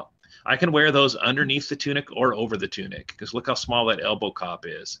talking about. I can wear those underneath the tunic or over the tunic, because look how small that elbow cop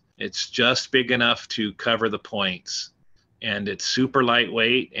is. It's just big enough to cover the points, and it's super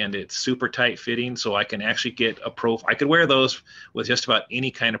lightweight and it's super tight fitting. So I can actually get I could wear those with just about any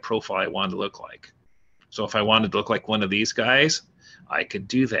kind of profile I wanted to look like. So if I wanted to look like one of these guys, I could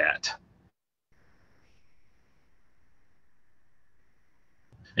do that.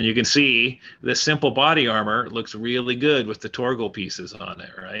 And you can see the simple body armor looks really good with the Torgal pieces on it,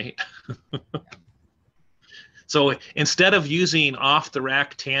 right? So instead of using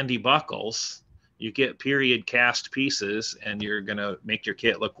off-the-rack Tandy buckles, you get period cast pieces, and you're going to make your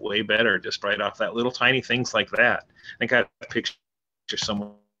kit look way better just right off that little tiny things like that. I think I have a picture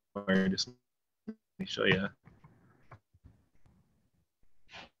somewhere. Just let me show you.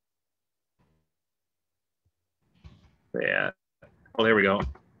 Yeah. Oh, there we go.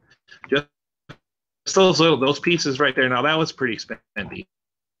 Just those pieces right there. Now that was pretty spendy,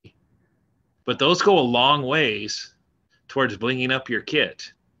 but those go a long ways towards blinging up your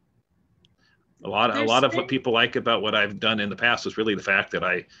kit. A lot of what people like about what I've done in the past was really the fact that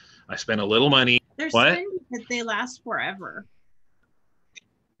I spent a little money. They're spendy, but they last forever.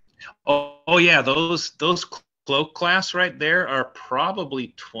 Oh yeah, those cloak class right there are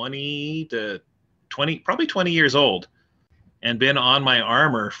probably 20 years old, and been on my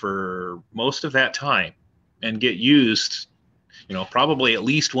armor for most of that time, and get used, probably at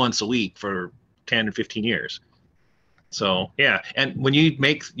least once a week for 10 or 15 years. So yeah, and when you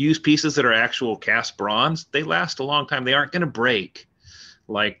use pieces that are actual cast bronze, they last a long time. They aren't going to break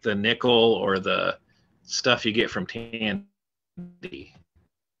like the nickel or the stuff you get from Tandy.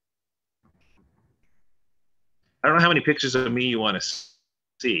 I don't know how many pictures of me you want to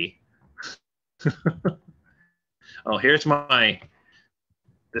see. Oh, here's the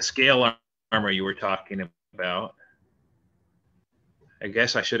scale armor you were talking about. I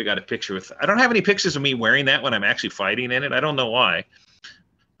guess I should have got a picture with. I don't have any pictures of me wearing that when I'm actually fighting in it. I don't know why.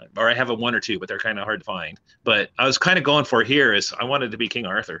 Or I have a one or two, but they're kind of hard to find. But I was kind of going for here is I wanted to be King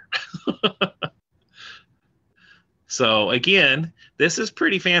Arthur. So again, this is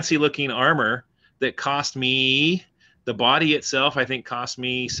pretty fancy looking armor that cost me, the body itself, I think cost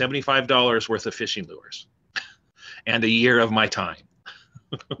me $75 worth of fishing lures and a year of my time.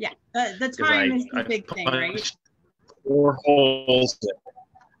 Yeah, the time is the big thing, right? 4 holes.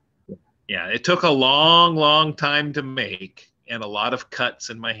 Yeah, it took a long, long time to make and a lot of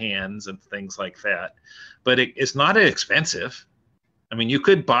cuts in my hands and things like that. But it's not expensive. I mean, you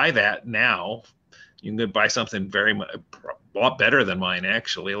could buy that now. You can buy something a lot better than mine,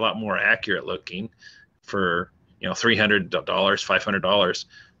 actually, a lot more accurate looking for, $300, $500.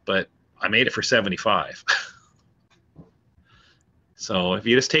 But I made it for $75. So if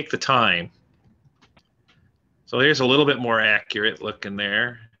you just take the time. So here's a little bit more accurate looking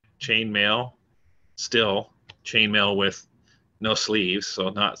there. Chainmail, still chainmail with no sleeves, so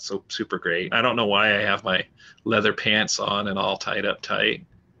not so super great. I don't know why I have my leather pants on and all tied up tight.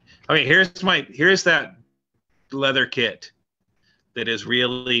 Okay, here's that leather kit that is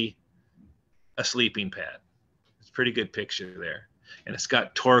really a sleeping pad. It's a pretty good picture there. And it's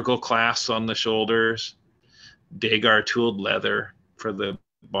got Torgal clasps on the shoulders, Dagar tooled leather for the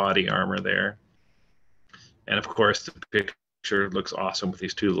body armor there. And of course, the picture looks awesome with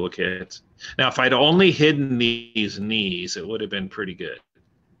these two little kids. Now, if I'd only hidden these knees, it would have been pretty good.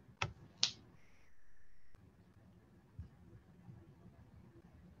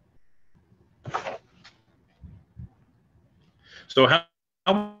 So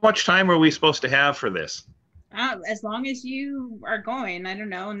how much time are we supposed to have for this? As long as you are going, I don't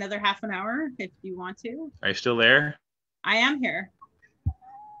know, another half an hour if you want to. Are you still there? I am here.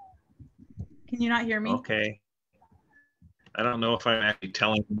 Can you not hear me? Okay. I don't know if I'm actually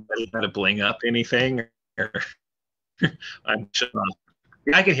telling anybody how to bling up anything or I'm shut off.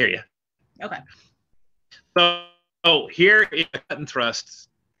 I can hear you. Okay. So here is a cut and thrust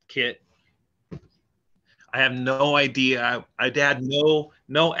kit. I have no idea. I had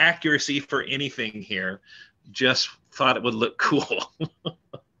no accuracy for anything here. Just thought it would look cool.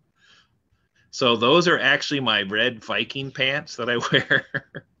 So those are actually my red Viking pants that I wear.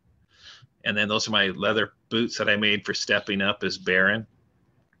 And then those are my leather boots that I made for stepping up as Baron.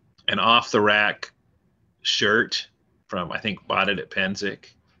 An off the rack shirt from, I think, bought it at Penzic.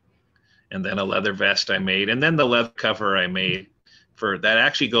 And then a leather vest I made. And then the leather cover I made that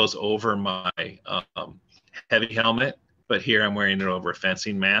actually goes over my heavy helmet, but here I'm wearing it over a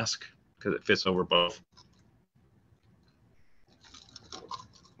fencing mask because it fits over both.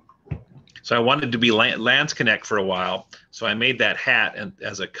 So I wanted to be Lance Connect for a while, so I made that hat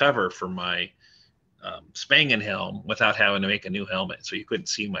as a cover for my Spangen helm without having to make a new helmet, so you couldn't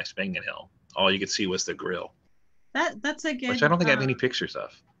see my Spangen helm. All you could see was the grill. That's a good. Which I don't think I have any pictures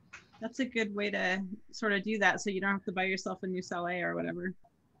of. That's a good way to sort of do that, so you don't have to buy yourself a new Saleh or whatever.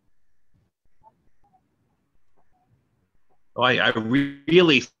 Well, I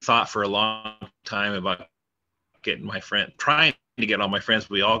really thought for a long time about trying to get all my friends.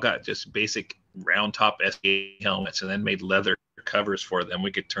 We all got just basic round top SK helmets and then made leather covers for them.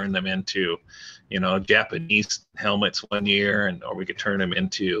 We could turn them into, Japanese helmets one year, or we could turn them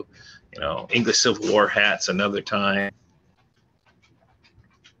into, English Civil War hats another time.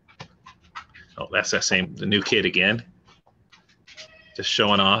 Oh, that's the new kid again. Just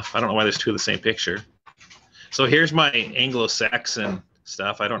showing off. I don't know why there's two of the same picture. So here's my Anglo-Saxon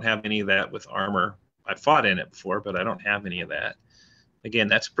stuff. I don't have any of that with armor. I've fought in it before, but I don't have any of that. Again,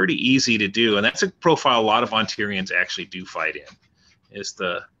 that's pretty easy to do, and that's a profile a lot of Ontarians actually do fight in, is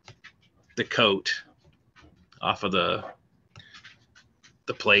the coat off of the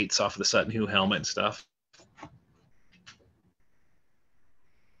plates off of the Sutton Hoo helmet and stuff.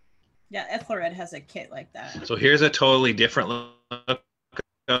 Yeah, Ethelred has a kit like that. So here's a totally different look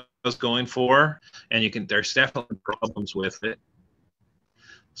I was going for, and there's definitely problems with it.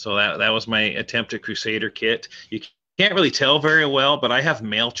 So that was my attempt at Crusader kit. You can't really tell very well, but I have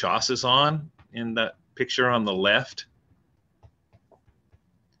mail chassis on in the picture on the left.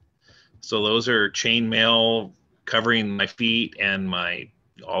 So those are chainmail covering my feet and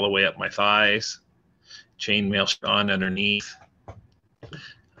all the way up my thighs. chainmail on underneath.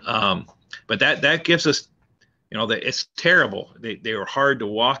 But that gives us, that it's terrible. They are hard to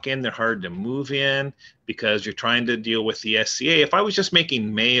walk in. They're hard to move in because you're trying to deal with the SCA. If I was just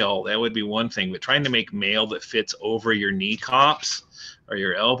making mail, that would be one thing. But trying to make mail that fits over your knee cops or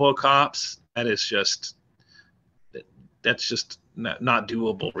your elbow cops, that's just not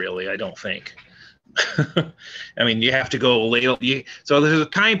doable, really, I don't think. I mean, you have to go late. So there's a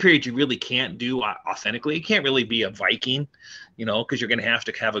time period you really can't do authentically. You can't really be a Viking, because you're going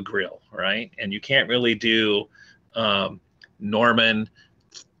to have a grill, right? And you can't really do Norman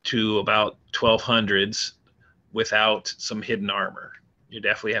to about 1200s without some hidden armor. You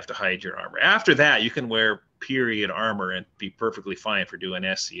definitely have to hide your armor. After that, you can wear period armor and be perfectly fine for doing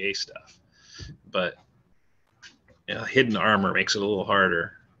SCA stuff. But hidden armor makes it a little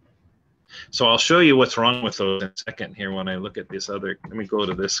harder. So I'll show you what's wrong with those in a second here when I look at this other. Let me go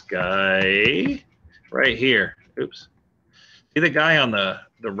to this guy right here. Oops. See the guy on the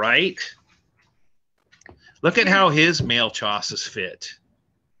right? Look at how his mail chosses fit.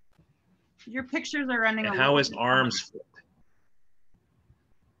 Your pictures are running and how his arms fit.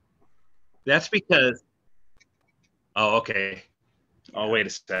 That's because, oh, okay. Oh, wait a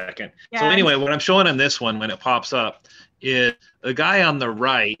second. Yeah. So anyway, what I'm showing on this one when it pops up is the guy on the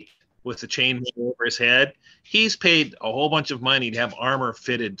right with the chain over his head. He's paid a whole bunch of money to have armor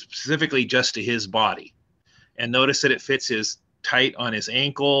fitted specifically just to his body. And notice that it fits his tight on his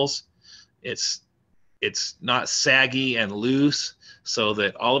ankles. It's not saggy and loose, so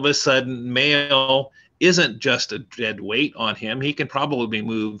that all of a sudden mail isn't just a dead weight on him. He can probably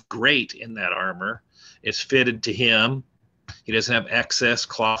move great in that armor. It's fitted to him. He doesn't have excess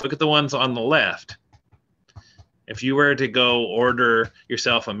cloth. Look at the ones on the left. If you were to go order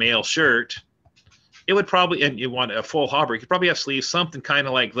yourself a mail shirt, it would probably, and you want a full hopper, you could probably have sleeves, something kind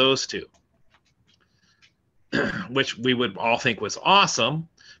of like those two, which we would all think was awesome.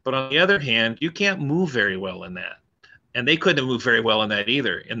 But on the other hand, you can't move very well in that. And they couldn't have moved very well in that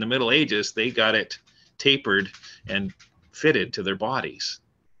either. In the Middle Ages, they got it tapered and fitted to their bodies.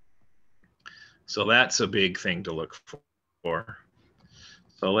 So that's a big thing to look for.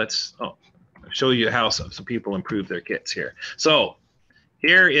 So let's show you how some people improve their kits here. So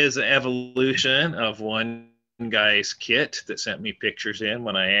here is an evolution of one guy's kit that sent me pictures in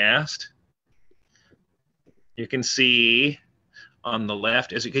when I asked. You can see on the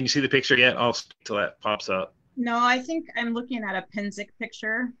left, can you see the picture yet? I'll stick till that pops up. No, I think I'm looking at a Penzic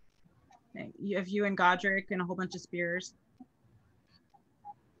picture of you and Godric and a whole bunch of spears.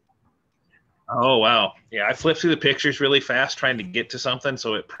 Oh, wow. Yeah, I flipped through the pictures really fast trying to get to something,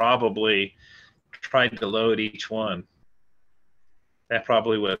 so it probably tried to load each one. That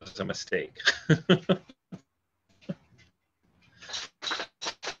probably was a mistake.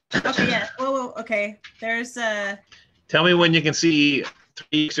 Okay, yeah. Whoa, okay. There's a... Tell me when you can see 3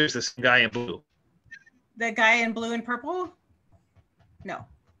 pictures, this guy in blue. The guy in blue and purple? No.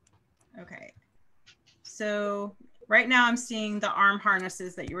 Okay. So right now I'm seeing the arm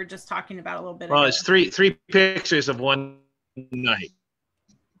harnesses that you were just talking about a little bit ago. Well, it's three pictures of one night.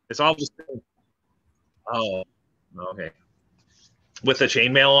 It's all just... Oh, okay. With the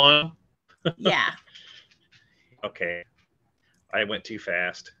chainmail on? Yeah. Okay. I went too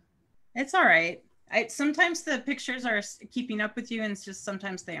fast. It's all right. Sometimes the pictures are keeping up with you and it's just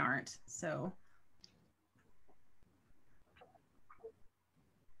sometimes they aren't. So...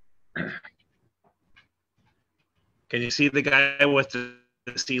 Can you see the guy with the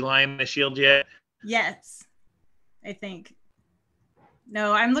sea lion, the shield yet? Yes, I think.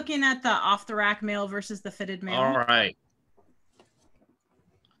 No, I'm looking at the off the rack mail versus the fitted mail. All right.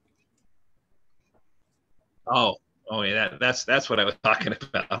 Oh yeah, that's what I was talking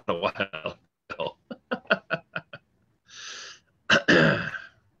about a while ago.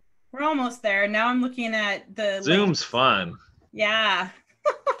 We're almost there. Now I'm looking at the Zoom's fun. Yeah.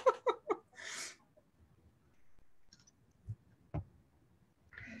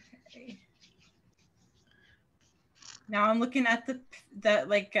 Okay. Now I'm looking at the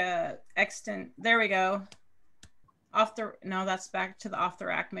like extant. There we go. No, that's back to the off the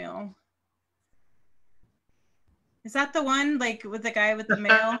rack mail. Is that the one like with the guy with the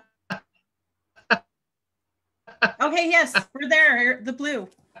mail? Okay, yes, we're there. The blue.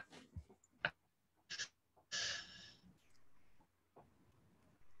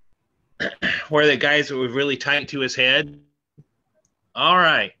 Where the guys were really tight to his head. All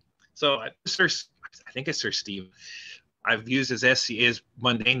right. So I think it's Sir Steve. I've used his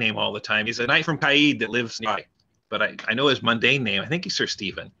mundane name all the time. He's a knight from Caid that lives nearby, but I know his mundane name. I think he's Sir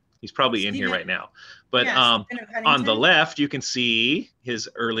Stephen. He's probably in here right now. But on the left, you can see his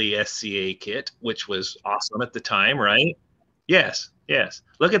early SCA kit, which was awesome at the time, right? Yes, yes.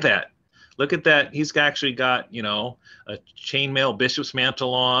 Look at that. Look at that. He's actually got, you know, a chainmail bishop's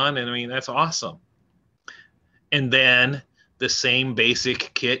mantle on. And I mean, that's awesome. And then the same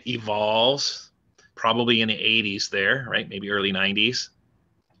basic kit evolves, probably in the 80s there, right? Maybe early 90s,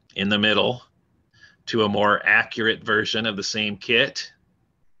 in the middle, to a more accurate version of the same kit.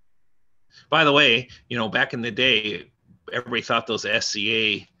 By the way, you know, back in the day, everybody thought those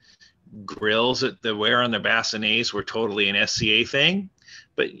SCA grills that they wear on their bassinets were totally an SCA thing.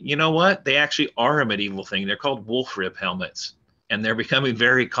 But you know what? They actually are a medieval thing. They're called wolf rib helmets. And they're becoming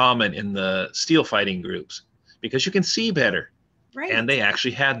very common in the steel fighting groups because you can see better. Right. And they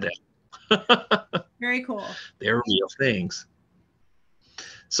actually had that. Very cool. They're real things.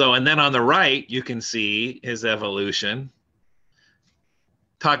 So, and then on the right, you can see his evolution.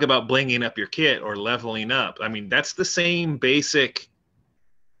 Talk about blinging up your kit or leveling up. I mean, that's the same basic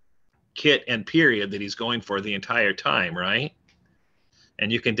kit and period that he's going for the entire time, right?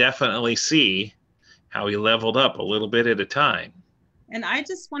 And you can definitely see how he leveled up a little bit at a time. And I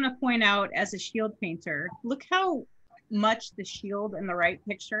just want to point out, as a shield painter, look how much the shield in the right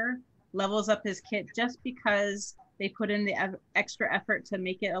picture levels up his kit just because they put in the extra effort to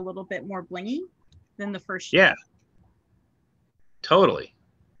make it a little bit more blingy than the first shield. Yeah, totally.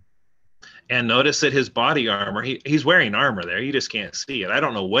 And notice that his body armor, he's wearing armor there. You just can't see it. I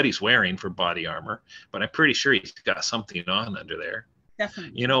don't know what he's wearing for body armor, but I'm pretty sure he's got something on under there.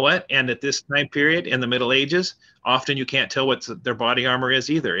 Definitely. You know what? And at this time period in the Middle Ages, often you can't tell what their body armor is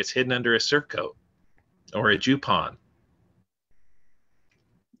either. It's hidden under a surcoat or a jupon.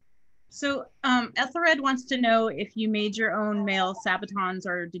 So Ethelred wants to know if you made your own mail sabatons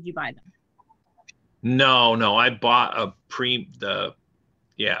or did you buy them? No, I bought the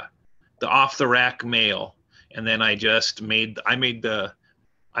off the rack mail, and then I made the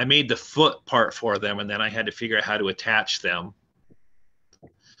foot part for them, and then I had to figure out how to attach them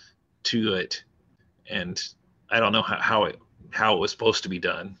to it. And I don't know how it was supposed to be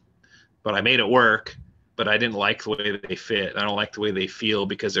done, but I made it work. But I didn't like the way that they fit. I don't like the way they feel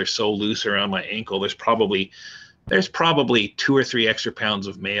because they're so loose around my ankle. There's probably 2 or 3 extra pounds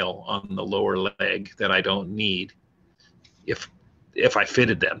of mail on the lower leg that I don't need if I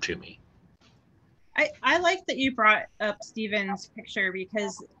fitted them to me. I like that you brought up Steven's picture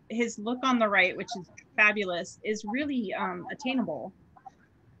because his look on the right, which is fabulous, is really attainable.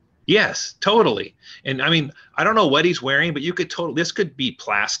 Yes, totally. And I mean, I don't know what he's wearing, but this could be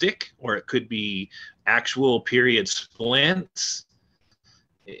plastic or it could be actual period splints.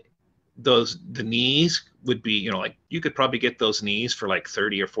 The knees would be, you know, like you could probably get those knees for like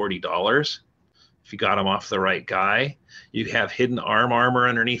 $30 or $40 if you got them off the right guy. You have hidden arm armor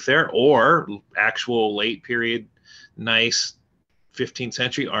underneath there, or actual late period, nice 15th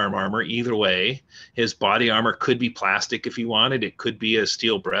century arm armor. Either way, his body armor could be plastic if he wanted. It could be a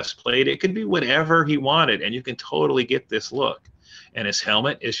steel breastplate. It could be whatever he wanted, and you can totally get this look. And his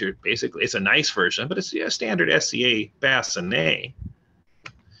helmet is it's a nice version, but it's a standard SCA bassinet.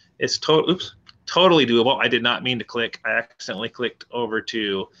 It's totally doable. I did not mean to click. I accidentally clicked over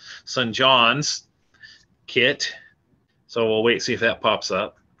to Son John's kit. So we'll wait, see if that pops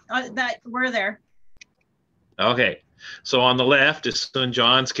up. We're there. Okay. So on the left is Son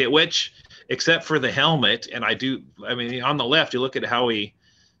John's kit, which, except for the helmet, and on the left, you look at how he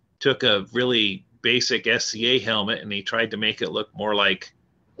took a really basic SCA helmet and he tried to make it look more like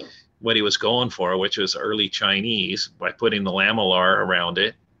what he was going for, which was early Chinese, by putting the lamellar around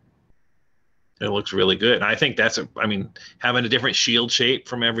it. It looks really good. And I think having a different shield shape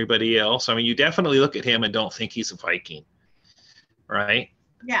from everybody else. I mean, you definitely look at him and don't think he's a Viking, right?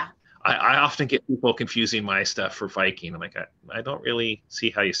 Yeah. I often get people confusing my stuff for Viking. I'm like, I don't really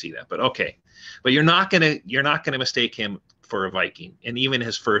see how you see that, but okay. But you're not gonna mistake him for a Viking, and even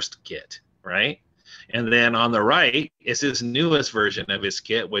his first kit, right? And then on the right is his newest version of his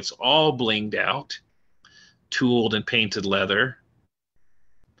kit, which is all blinged out, tooled and painted leather,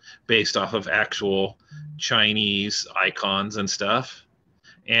 based off of actual Chinese icons and stuff.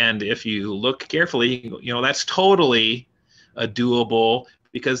 And if you look carefully, you know, that's totally a doable,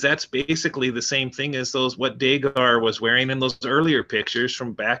 because that's basically the same thing as what Dagar was wearing in those earlier pictures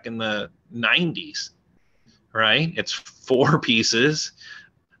from back in the 90s, right? It's 4 pieces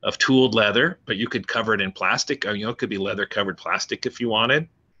of tooled leather, but you could cover it in plastic. Or, you know, it could be leather covered plastic if you wanted.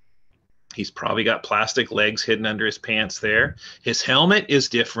 He's probably got plastic legs hidden under his pants there. His helmet is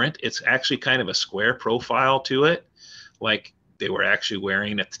different. It's actually kind of a square profile to it, like they were actually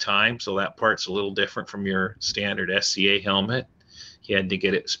wearing at the time. So that part's a little different from your standard SCA helmet. He had to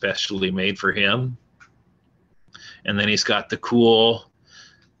get it specially made for him. And then he's got the cool,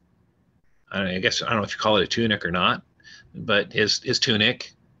 I guess, I don't know if you call it a tunic or not, but his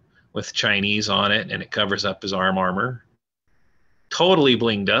tunic with Chinese on it, and it covers up his armor. Totally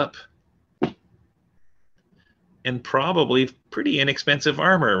blinged up. And probably pretty inexpensive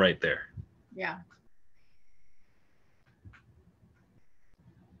armor right there. Yeah.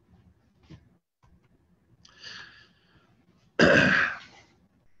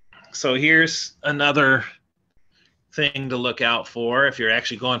 So here's another thing to look out for if you're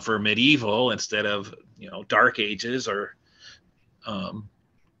actually going for medieval instead of, Dark Ages or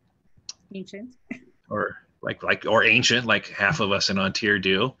ancient or or ancient, like half of us in Ontario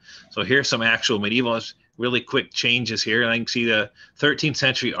do. So here's some actual medieval, really quick changes here. I can see the 13th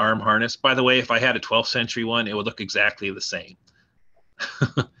century arm harness. By the way, if I had a 12th century one, it would look exactly the same.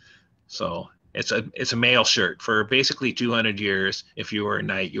 So it's a male shirt. For basically 200 years, if you were a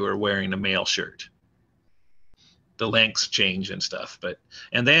knight, you were wearing a male shirt. The lengths change and stuff,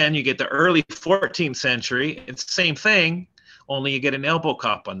 and then you get the early 14th century. It's the same thing, only you get an elbow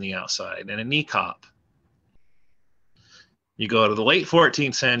cop on the outside and a knee cop. You go to the late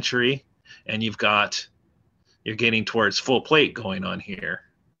 14th century, and you're getting towards full plate going on here.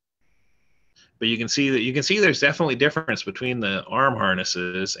 But you can see there's definitely difference between the arm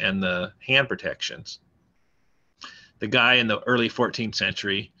harnesses and the hand protections. The guy in the early 14th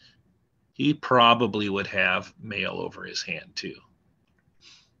century, he probably would have mail over his hand too.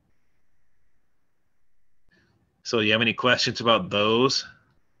 So you have any questions about those?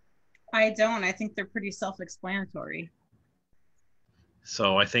 I don't. I think they're pretty self-explanatory.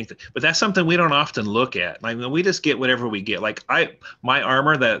 So I think but that's something we don't often look at. Like, we just get whatever we get. Like my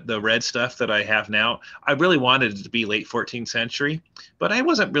armor, the red stuff that I have now, I really wanted it to be late 14th century, but I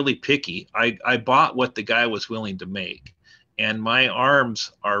wasn't really picky. I bought what the guy was willing to make, and my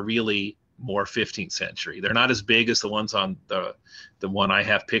arms are really more 15th century. They're not as big as the ones on the one I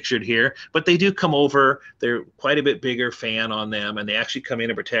have pictured here, but they do come over. They're quite a bit bigger fan on them, and they actually come in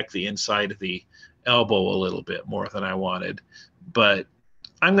and protect the inside of the elbow a little bit more than I wanted. But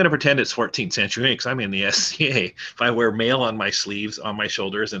I'm going to pretend it's 14th century because I'm in the SCA. If I wear mail on my sleeves, on my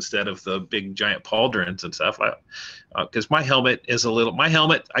shoulders, instead of the big giant pauldrons and stuff, because my helmet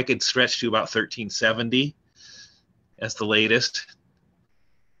I could stretch to about 1370 as the latest,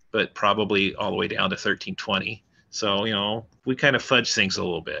 but probably all the way down to 1320. So, we kind of fudge things a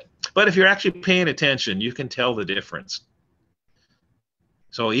little bit. But if you're actually paying attention, you can tell the difference.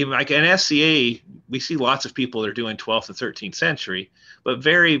 So even like in SCA, we see lots of people that are doing 12th and 13th century, but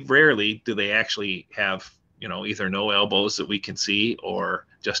very rarely do they actually have, either no elbows that we can see or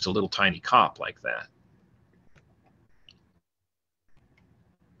just a little tiny cop like that.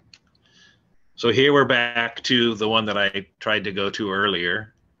 So here we're back to the one that I tried to go to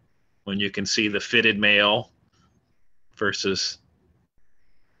earlier, when you can see the fitted mail versus,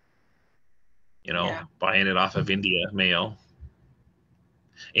 buying it off of India mail.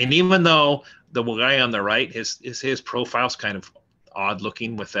 And even though the guy on the right, his profile's kind of odd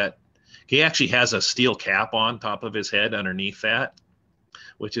looking with that, he actually has a steel cap on top of his head underneath that,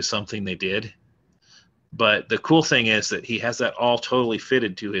 which is something they did. But the cool thing is that he has that all totally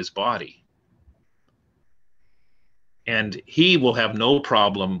fitted to his body. And he will have no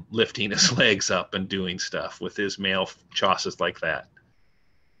problem lifting his legs up and doing stuff with his mail chausses like that.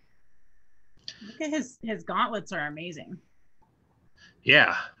 Look at his gauntlets are amazing.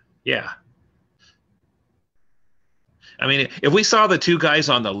 Yeah. I mean, if we saw the two guys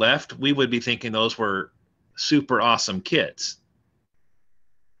on the left, we would be thinking those were super awesome kits.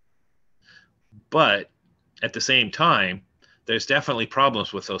 But at the same time, there's definitely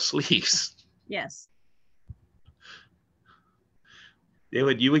problems with those sleeves. Yes. You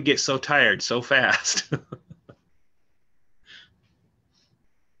would get so tired so fast.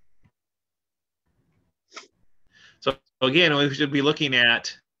 So again, we should be looking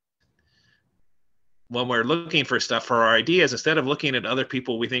at, when we're looking for stuff for our ideas, instead of looking at other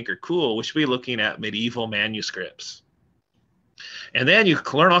people we think are cool, we should be looking at medieval manuscripts. And then you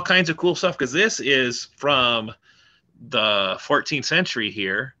can learn all kinds of cool stuff, because this is from the 14th century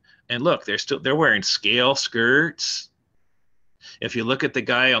here. And look, they're wearing scale skirts. If you look at the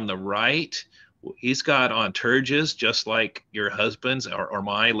guy on the right, he's got on turges just like your husband's or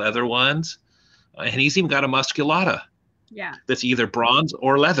my leather ones. And he's even got a musculata. Yeah. That's either bronze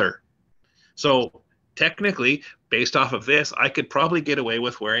or leather. So technically, based off of this, I could probably get away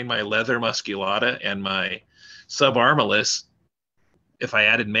with wearing my leather musculata and my subarmorless if I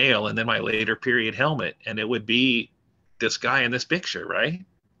added mail and then my later period helmet, and it would be this guy in this picture, right?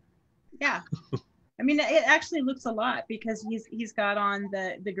 Yeah. I mean, it actually looks a lot because he's got on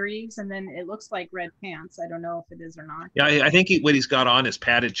the greaves, and then it looks like red pants. I don't know if it is or not. Yeah, I think what he's got on is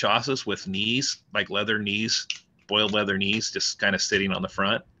padded chausses with knees, like leather knees, boiled leather knees, just kind of sitting on the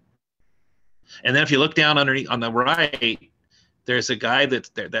front. And then if you look down underneath on the right, there's a guy that's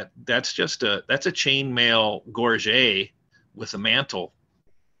that's a chainmail gorget with a mantle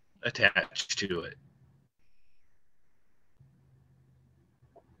attached to it,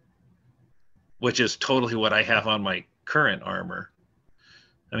 which is totally what I have on my current armor.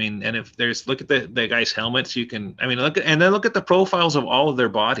 I mean, and if there's look at the guy's helmets, you can, I mean, look at the profiles of all of their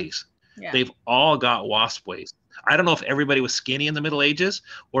bodies. Yeah. They've all got wasp waist. I don't know if everybody was skinny in the Middle Ages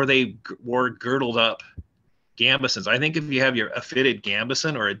or they wore girdled up gambesons. I think if you have a fitted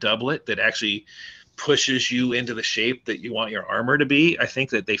gambeson or a doublet that actually pushes you into the shape that you want your armor to be, I think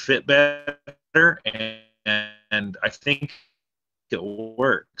that they fit better, and I think it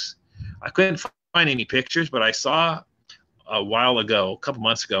works. I couldn't find any pictures, but I saw a while ago, a couple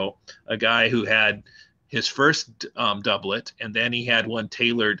months ago, a guy who had his first doublet, and then he had one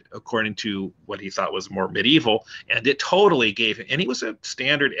tailored according to what he thought was more medieval, and it totally gave him, and he was a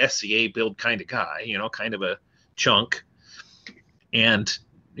standard SCA build kind of guy, you know, kind of a chunk, and,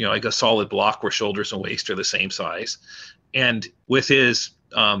 you know, like a solid block where shoulders and waist are the same size. And with his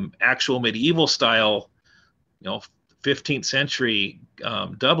actual medieval style, you know, 15th century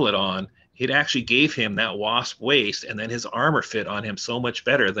doublet on, it actually gave him that wasp waist, and then his armor fit on him so much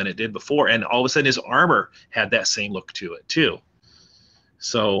better than it did before. And all of a sudden his armor had that same look to it too.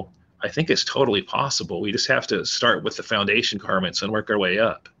 So I think it's totally possible. We just have to start with the foundation garments and work our way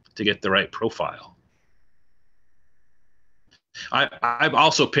up to get the right profile. I've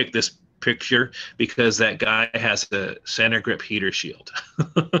also picked this picture because that guy has a center grip heater shield.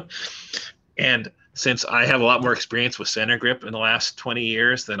 And since I have a lot more experience with center grip in the last 20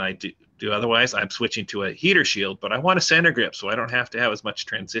 years than I do otherwise, I'm switching to a heater shield, but I want a center grip so I don't have to have as much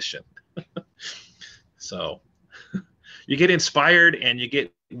transition. So you get inspired and you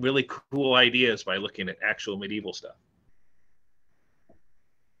get really cool ideas by looking at actual medieval stuff.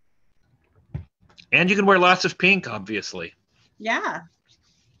 And you can wear lots of pink, obviously. Yeah.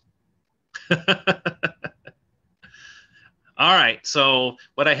 All right, so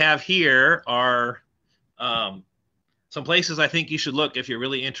what I have here are some places I think you should look if you're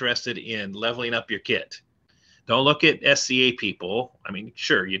really interested in leveling up your kit. Don't look at SCA people. I mean,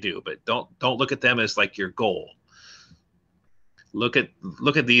 sure you do, but don't look at them as like your goal. Look at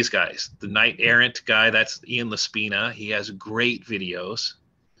these guys. The Knight Errant guy, that's Ian Laspina. He has great videos.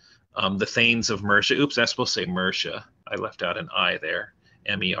 The Thanes of Mercia. Oops, that's supposed to say Mercia. I left out an I there.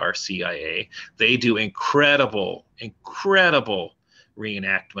 MERCIA. They do incredible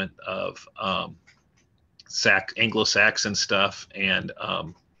reenactment of Anglo-Saxon stuff and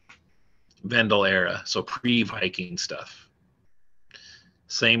Vendel era, so pre-Viking stuff.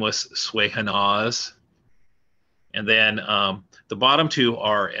 Same with Sway-Hanaz. And then the bottom two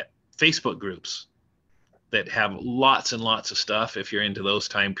are Facebook groups that have lots and lots of stuff if you're into those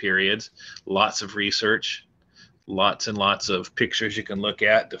time periods, lots of research, lots and lots of pictures you can look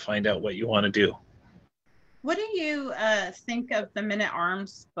at to find out what you want to do. What do you think of the Men at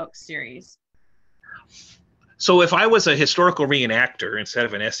Arms book series? So if I was a historical reenactor instead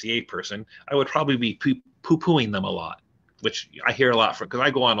of an SCA person, I would probably be poo-pooing them a lot, which I hear a lot from, because I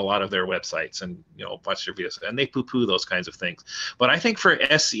go on a lot of their websites and, you know, watch their videos, and they poo-poo those kinds of things. But I think for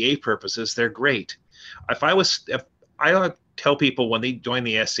SCA purposes, they're great. If I would tell people when they join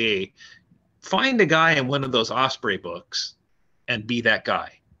the SCA, find a guy in one of those Osprey books and be that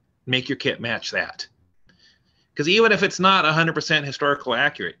guy. Make your kit match that. Because even if it's not 100% historical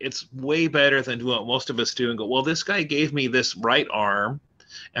accurate, it's way better than what most of us do and go, well, this guy gave me this right arm,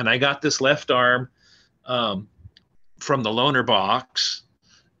 and I got this left arm from the loaner box.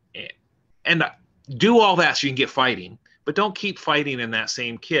 And do all that so you can get fighting, but don't keep fighting in that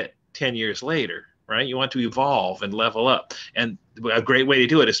same kit 10 years later, right? You want to evolve and level up. And a great way to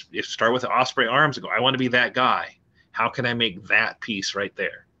do it is start with the Osprey arms and go, I want to be that guy. How can I make that piece right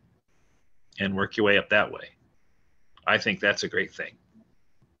there? And work your way up that way. I think that's a great thing.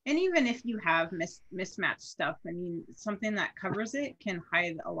 And even if you have mismatched stuff, I mean, something that covers it can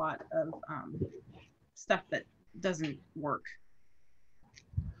hide a lot of stuff that doesn't work.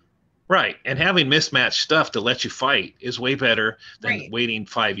 Right. And having mismatched stuff to let you fight is way better than waiting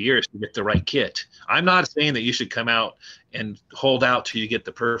 5 years to get the right kit. I'm not saying that you should come out and hold out till you get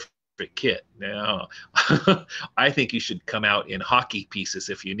the perfect kit. No. I think you should come out in hockey pieces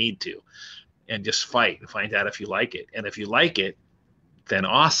if you need to, and just fight and find out if you like it. And if you like it, then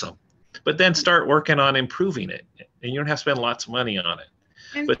awesome. But then start working on improving it. And you don't have to spend lots of money on it.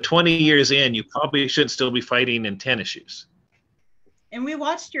 But 20 years in, you probably should still be fighting in tennis shoes. And we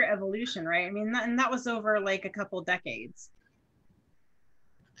watched your evolution, right? I mean, and that was over like a couple decades.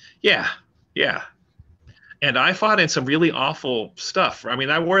 Yeah, yeah. And I fought in some really awful stuff. I mean,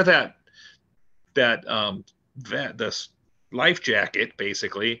 I wore this life jacket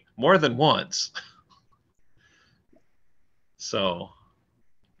basically more than once. So,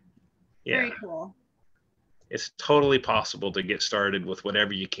 yeah. Very cool. It's totally possible to get started with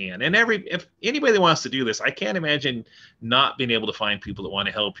whatever you can. And if anybody that wants to do this, I can't imagine not being able to find people that want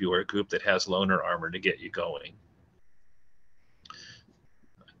to help you or a group that has loaner armor to get you going.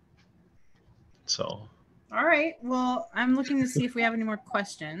 So. All right. Well, I'm looking to see if we have any more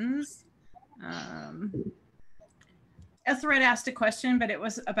questions. Ethelred asked a question, but it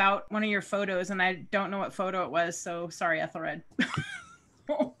was about one of your photos, and I don't know what photo it was. So sorry, Ethelred.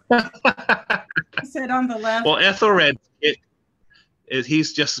 He said on the left. Well, Ethelred,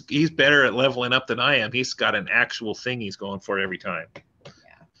 he's better at leveling up than I am. He's got an actual thing he's going for every time.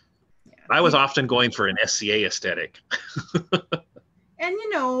 Yeah. I was often going for an SCA aesthetic. And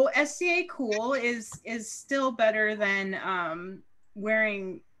SCA cool is still better than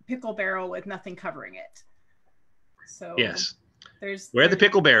wearing pickle barrel with nothing covering it. So yes, wear the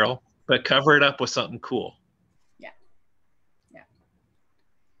pickle barrel, but cover it up with something cool. Yeah.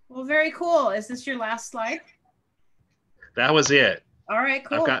 Well, very cool. Is this your last slide? That was it. All right,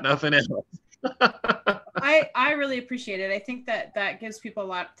 cool. I've got nothing else. I really appreciate it. I think that gives people a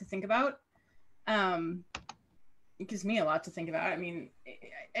lot to think about. It gives me a lot to think about. I mean,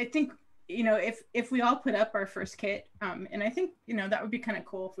 I think, if we all put up our first kit, and I think, that would be kind of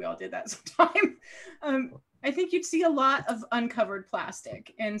cool if we all did that sometime. I think you'd see a lot of uncovered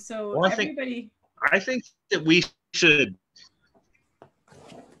plastic. And so I think that we should.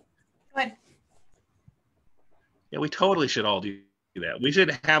 Go ahead. Yeah, we totally should all do that. We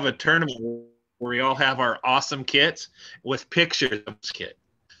should have a tournament where we all have our awesome kits with pictures of this kit.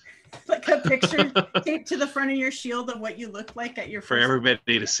 Like a picture taped to the front of your shield of what you look like at your for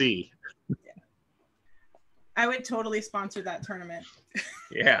everybody to see. Yeah. I would totally sponsor that tournament.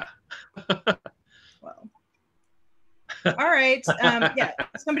 Yeah. Well. All right. Yeah.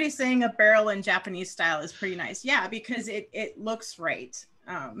 Somebody's saying a barrel in Japanese style is pretty nice. Yeah, because it looks right.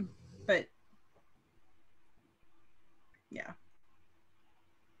 But yeah.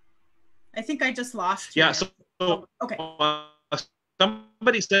 I think I just lost you. Yeah. So okay.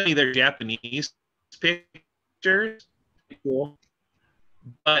 Somebody sent me their Japanese pictures, cool,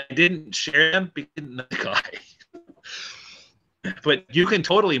 but I didn't share them because I didn't know the guy. But you can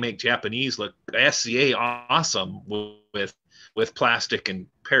totally make Japanese look SCA awesome with plastic and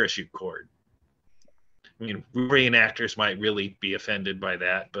parachute cord. I mean, reenactors might really be offended by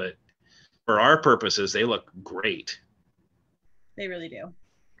that, but for our purposes, they look great. They really do.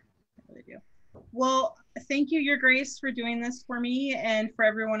 They really do. Well, thank you, Your Grace, for doing this for me and for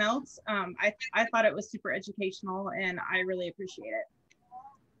everyone else. I thought it was super educational, and I really appreciate it.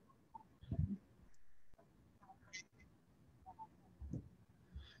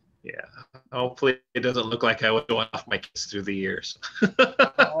 Yeah, hopefully it doesn't look like I was showing off my kits through the years.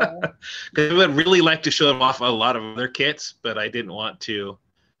 Oh. Because I would really like to show them off a lot of other kits, but I didn't want to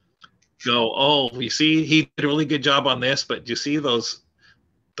go, oh, you see, he did a really good job on this, but you see those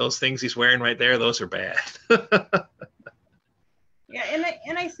things he's wearing right there, those are bad. Yeah,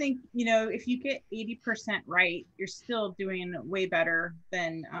 and I think, if you get 80% right, you're still doing way better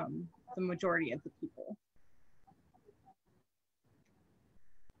than the majority of the people.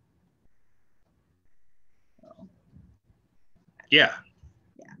 So. Yeah.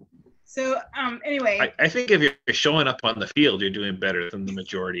 So anyway. I think if you're showing up on the field, you're doing better than the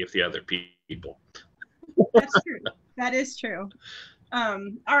majority of the other people. That's true. That is true.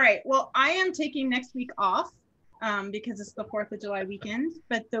 All right. Well, I am taking next week off because it's the 4th of July weekend.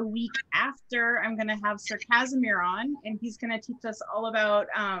 But the week after, I'm going to have Sir Casimir on, and he's going to teach us all about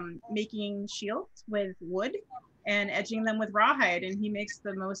making shields with wood and edging them with rawhide. And he makes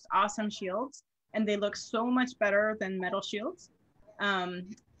the most awesome shields, and they look so much better than metal shields.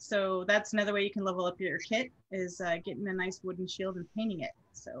 So that's another way you can level up your kit, is getting a nice wooden shield and painting it.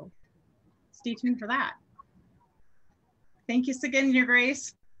 So stay tuned for that. Thank you again, Your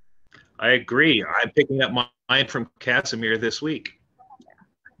Grace. I agree. I'm picking up mine from Casimir this week.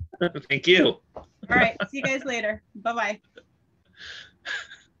 Yeah. Thank you. All right. See you guys later. Bye-bye.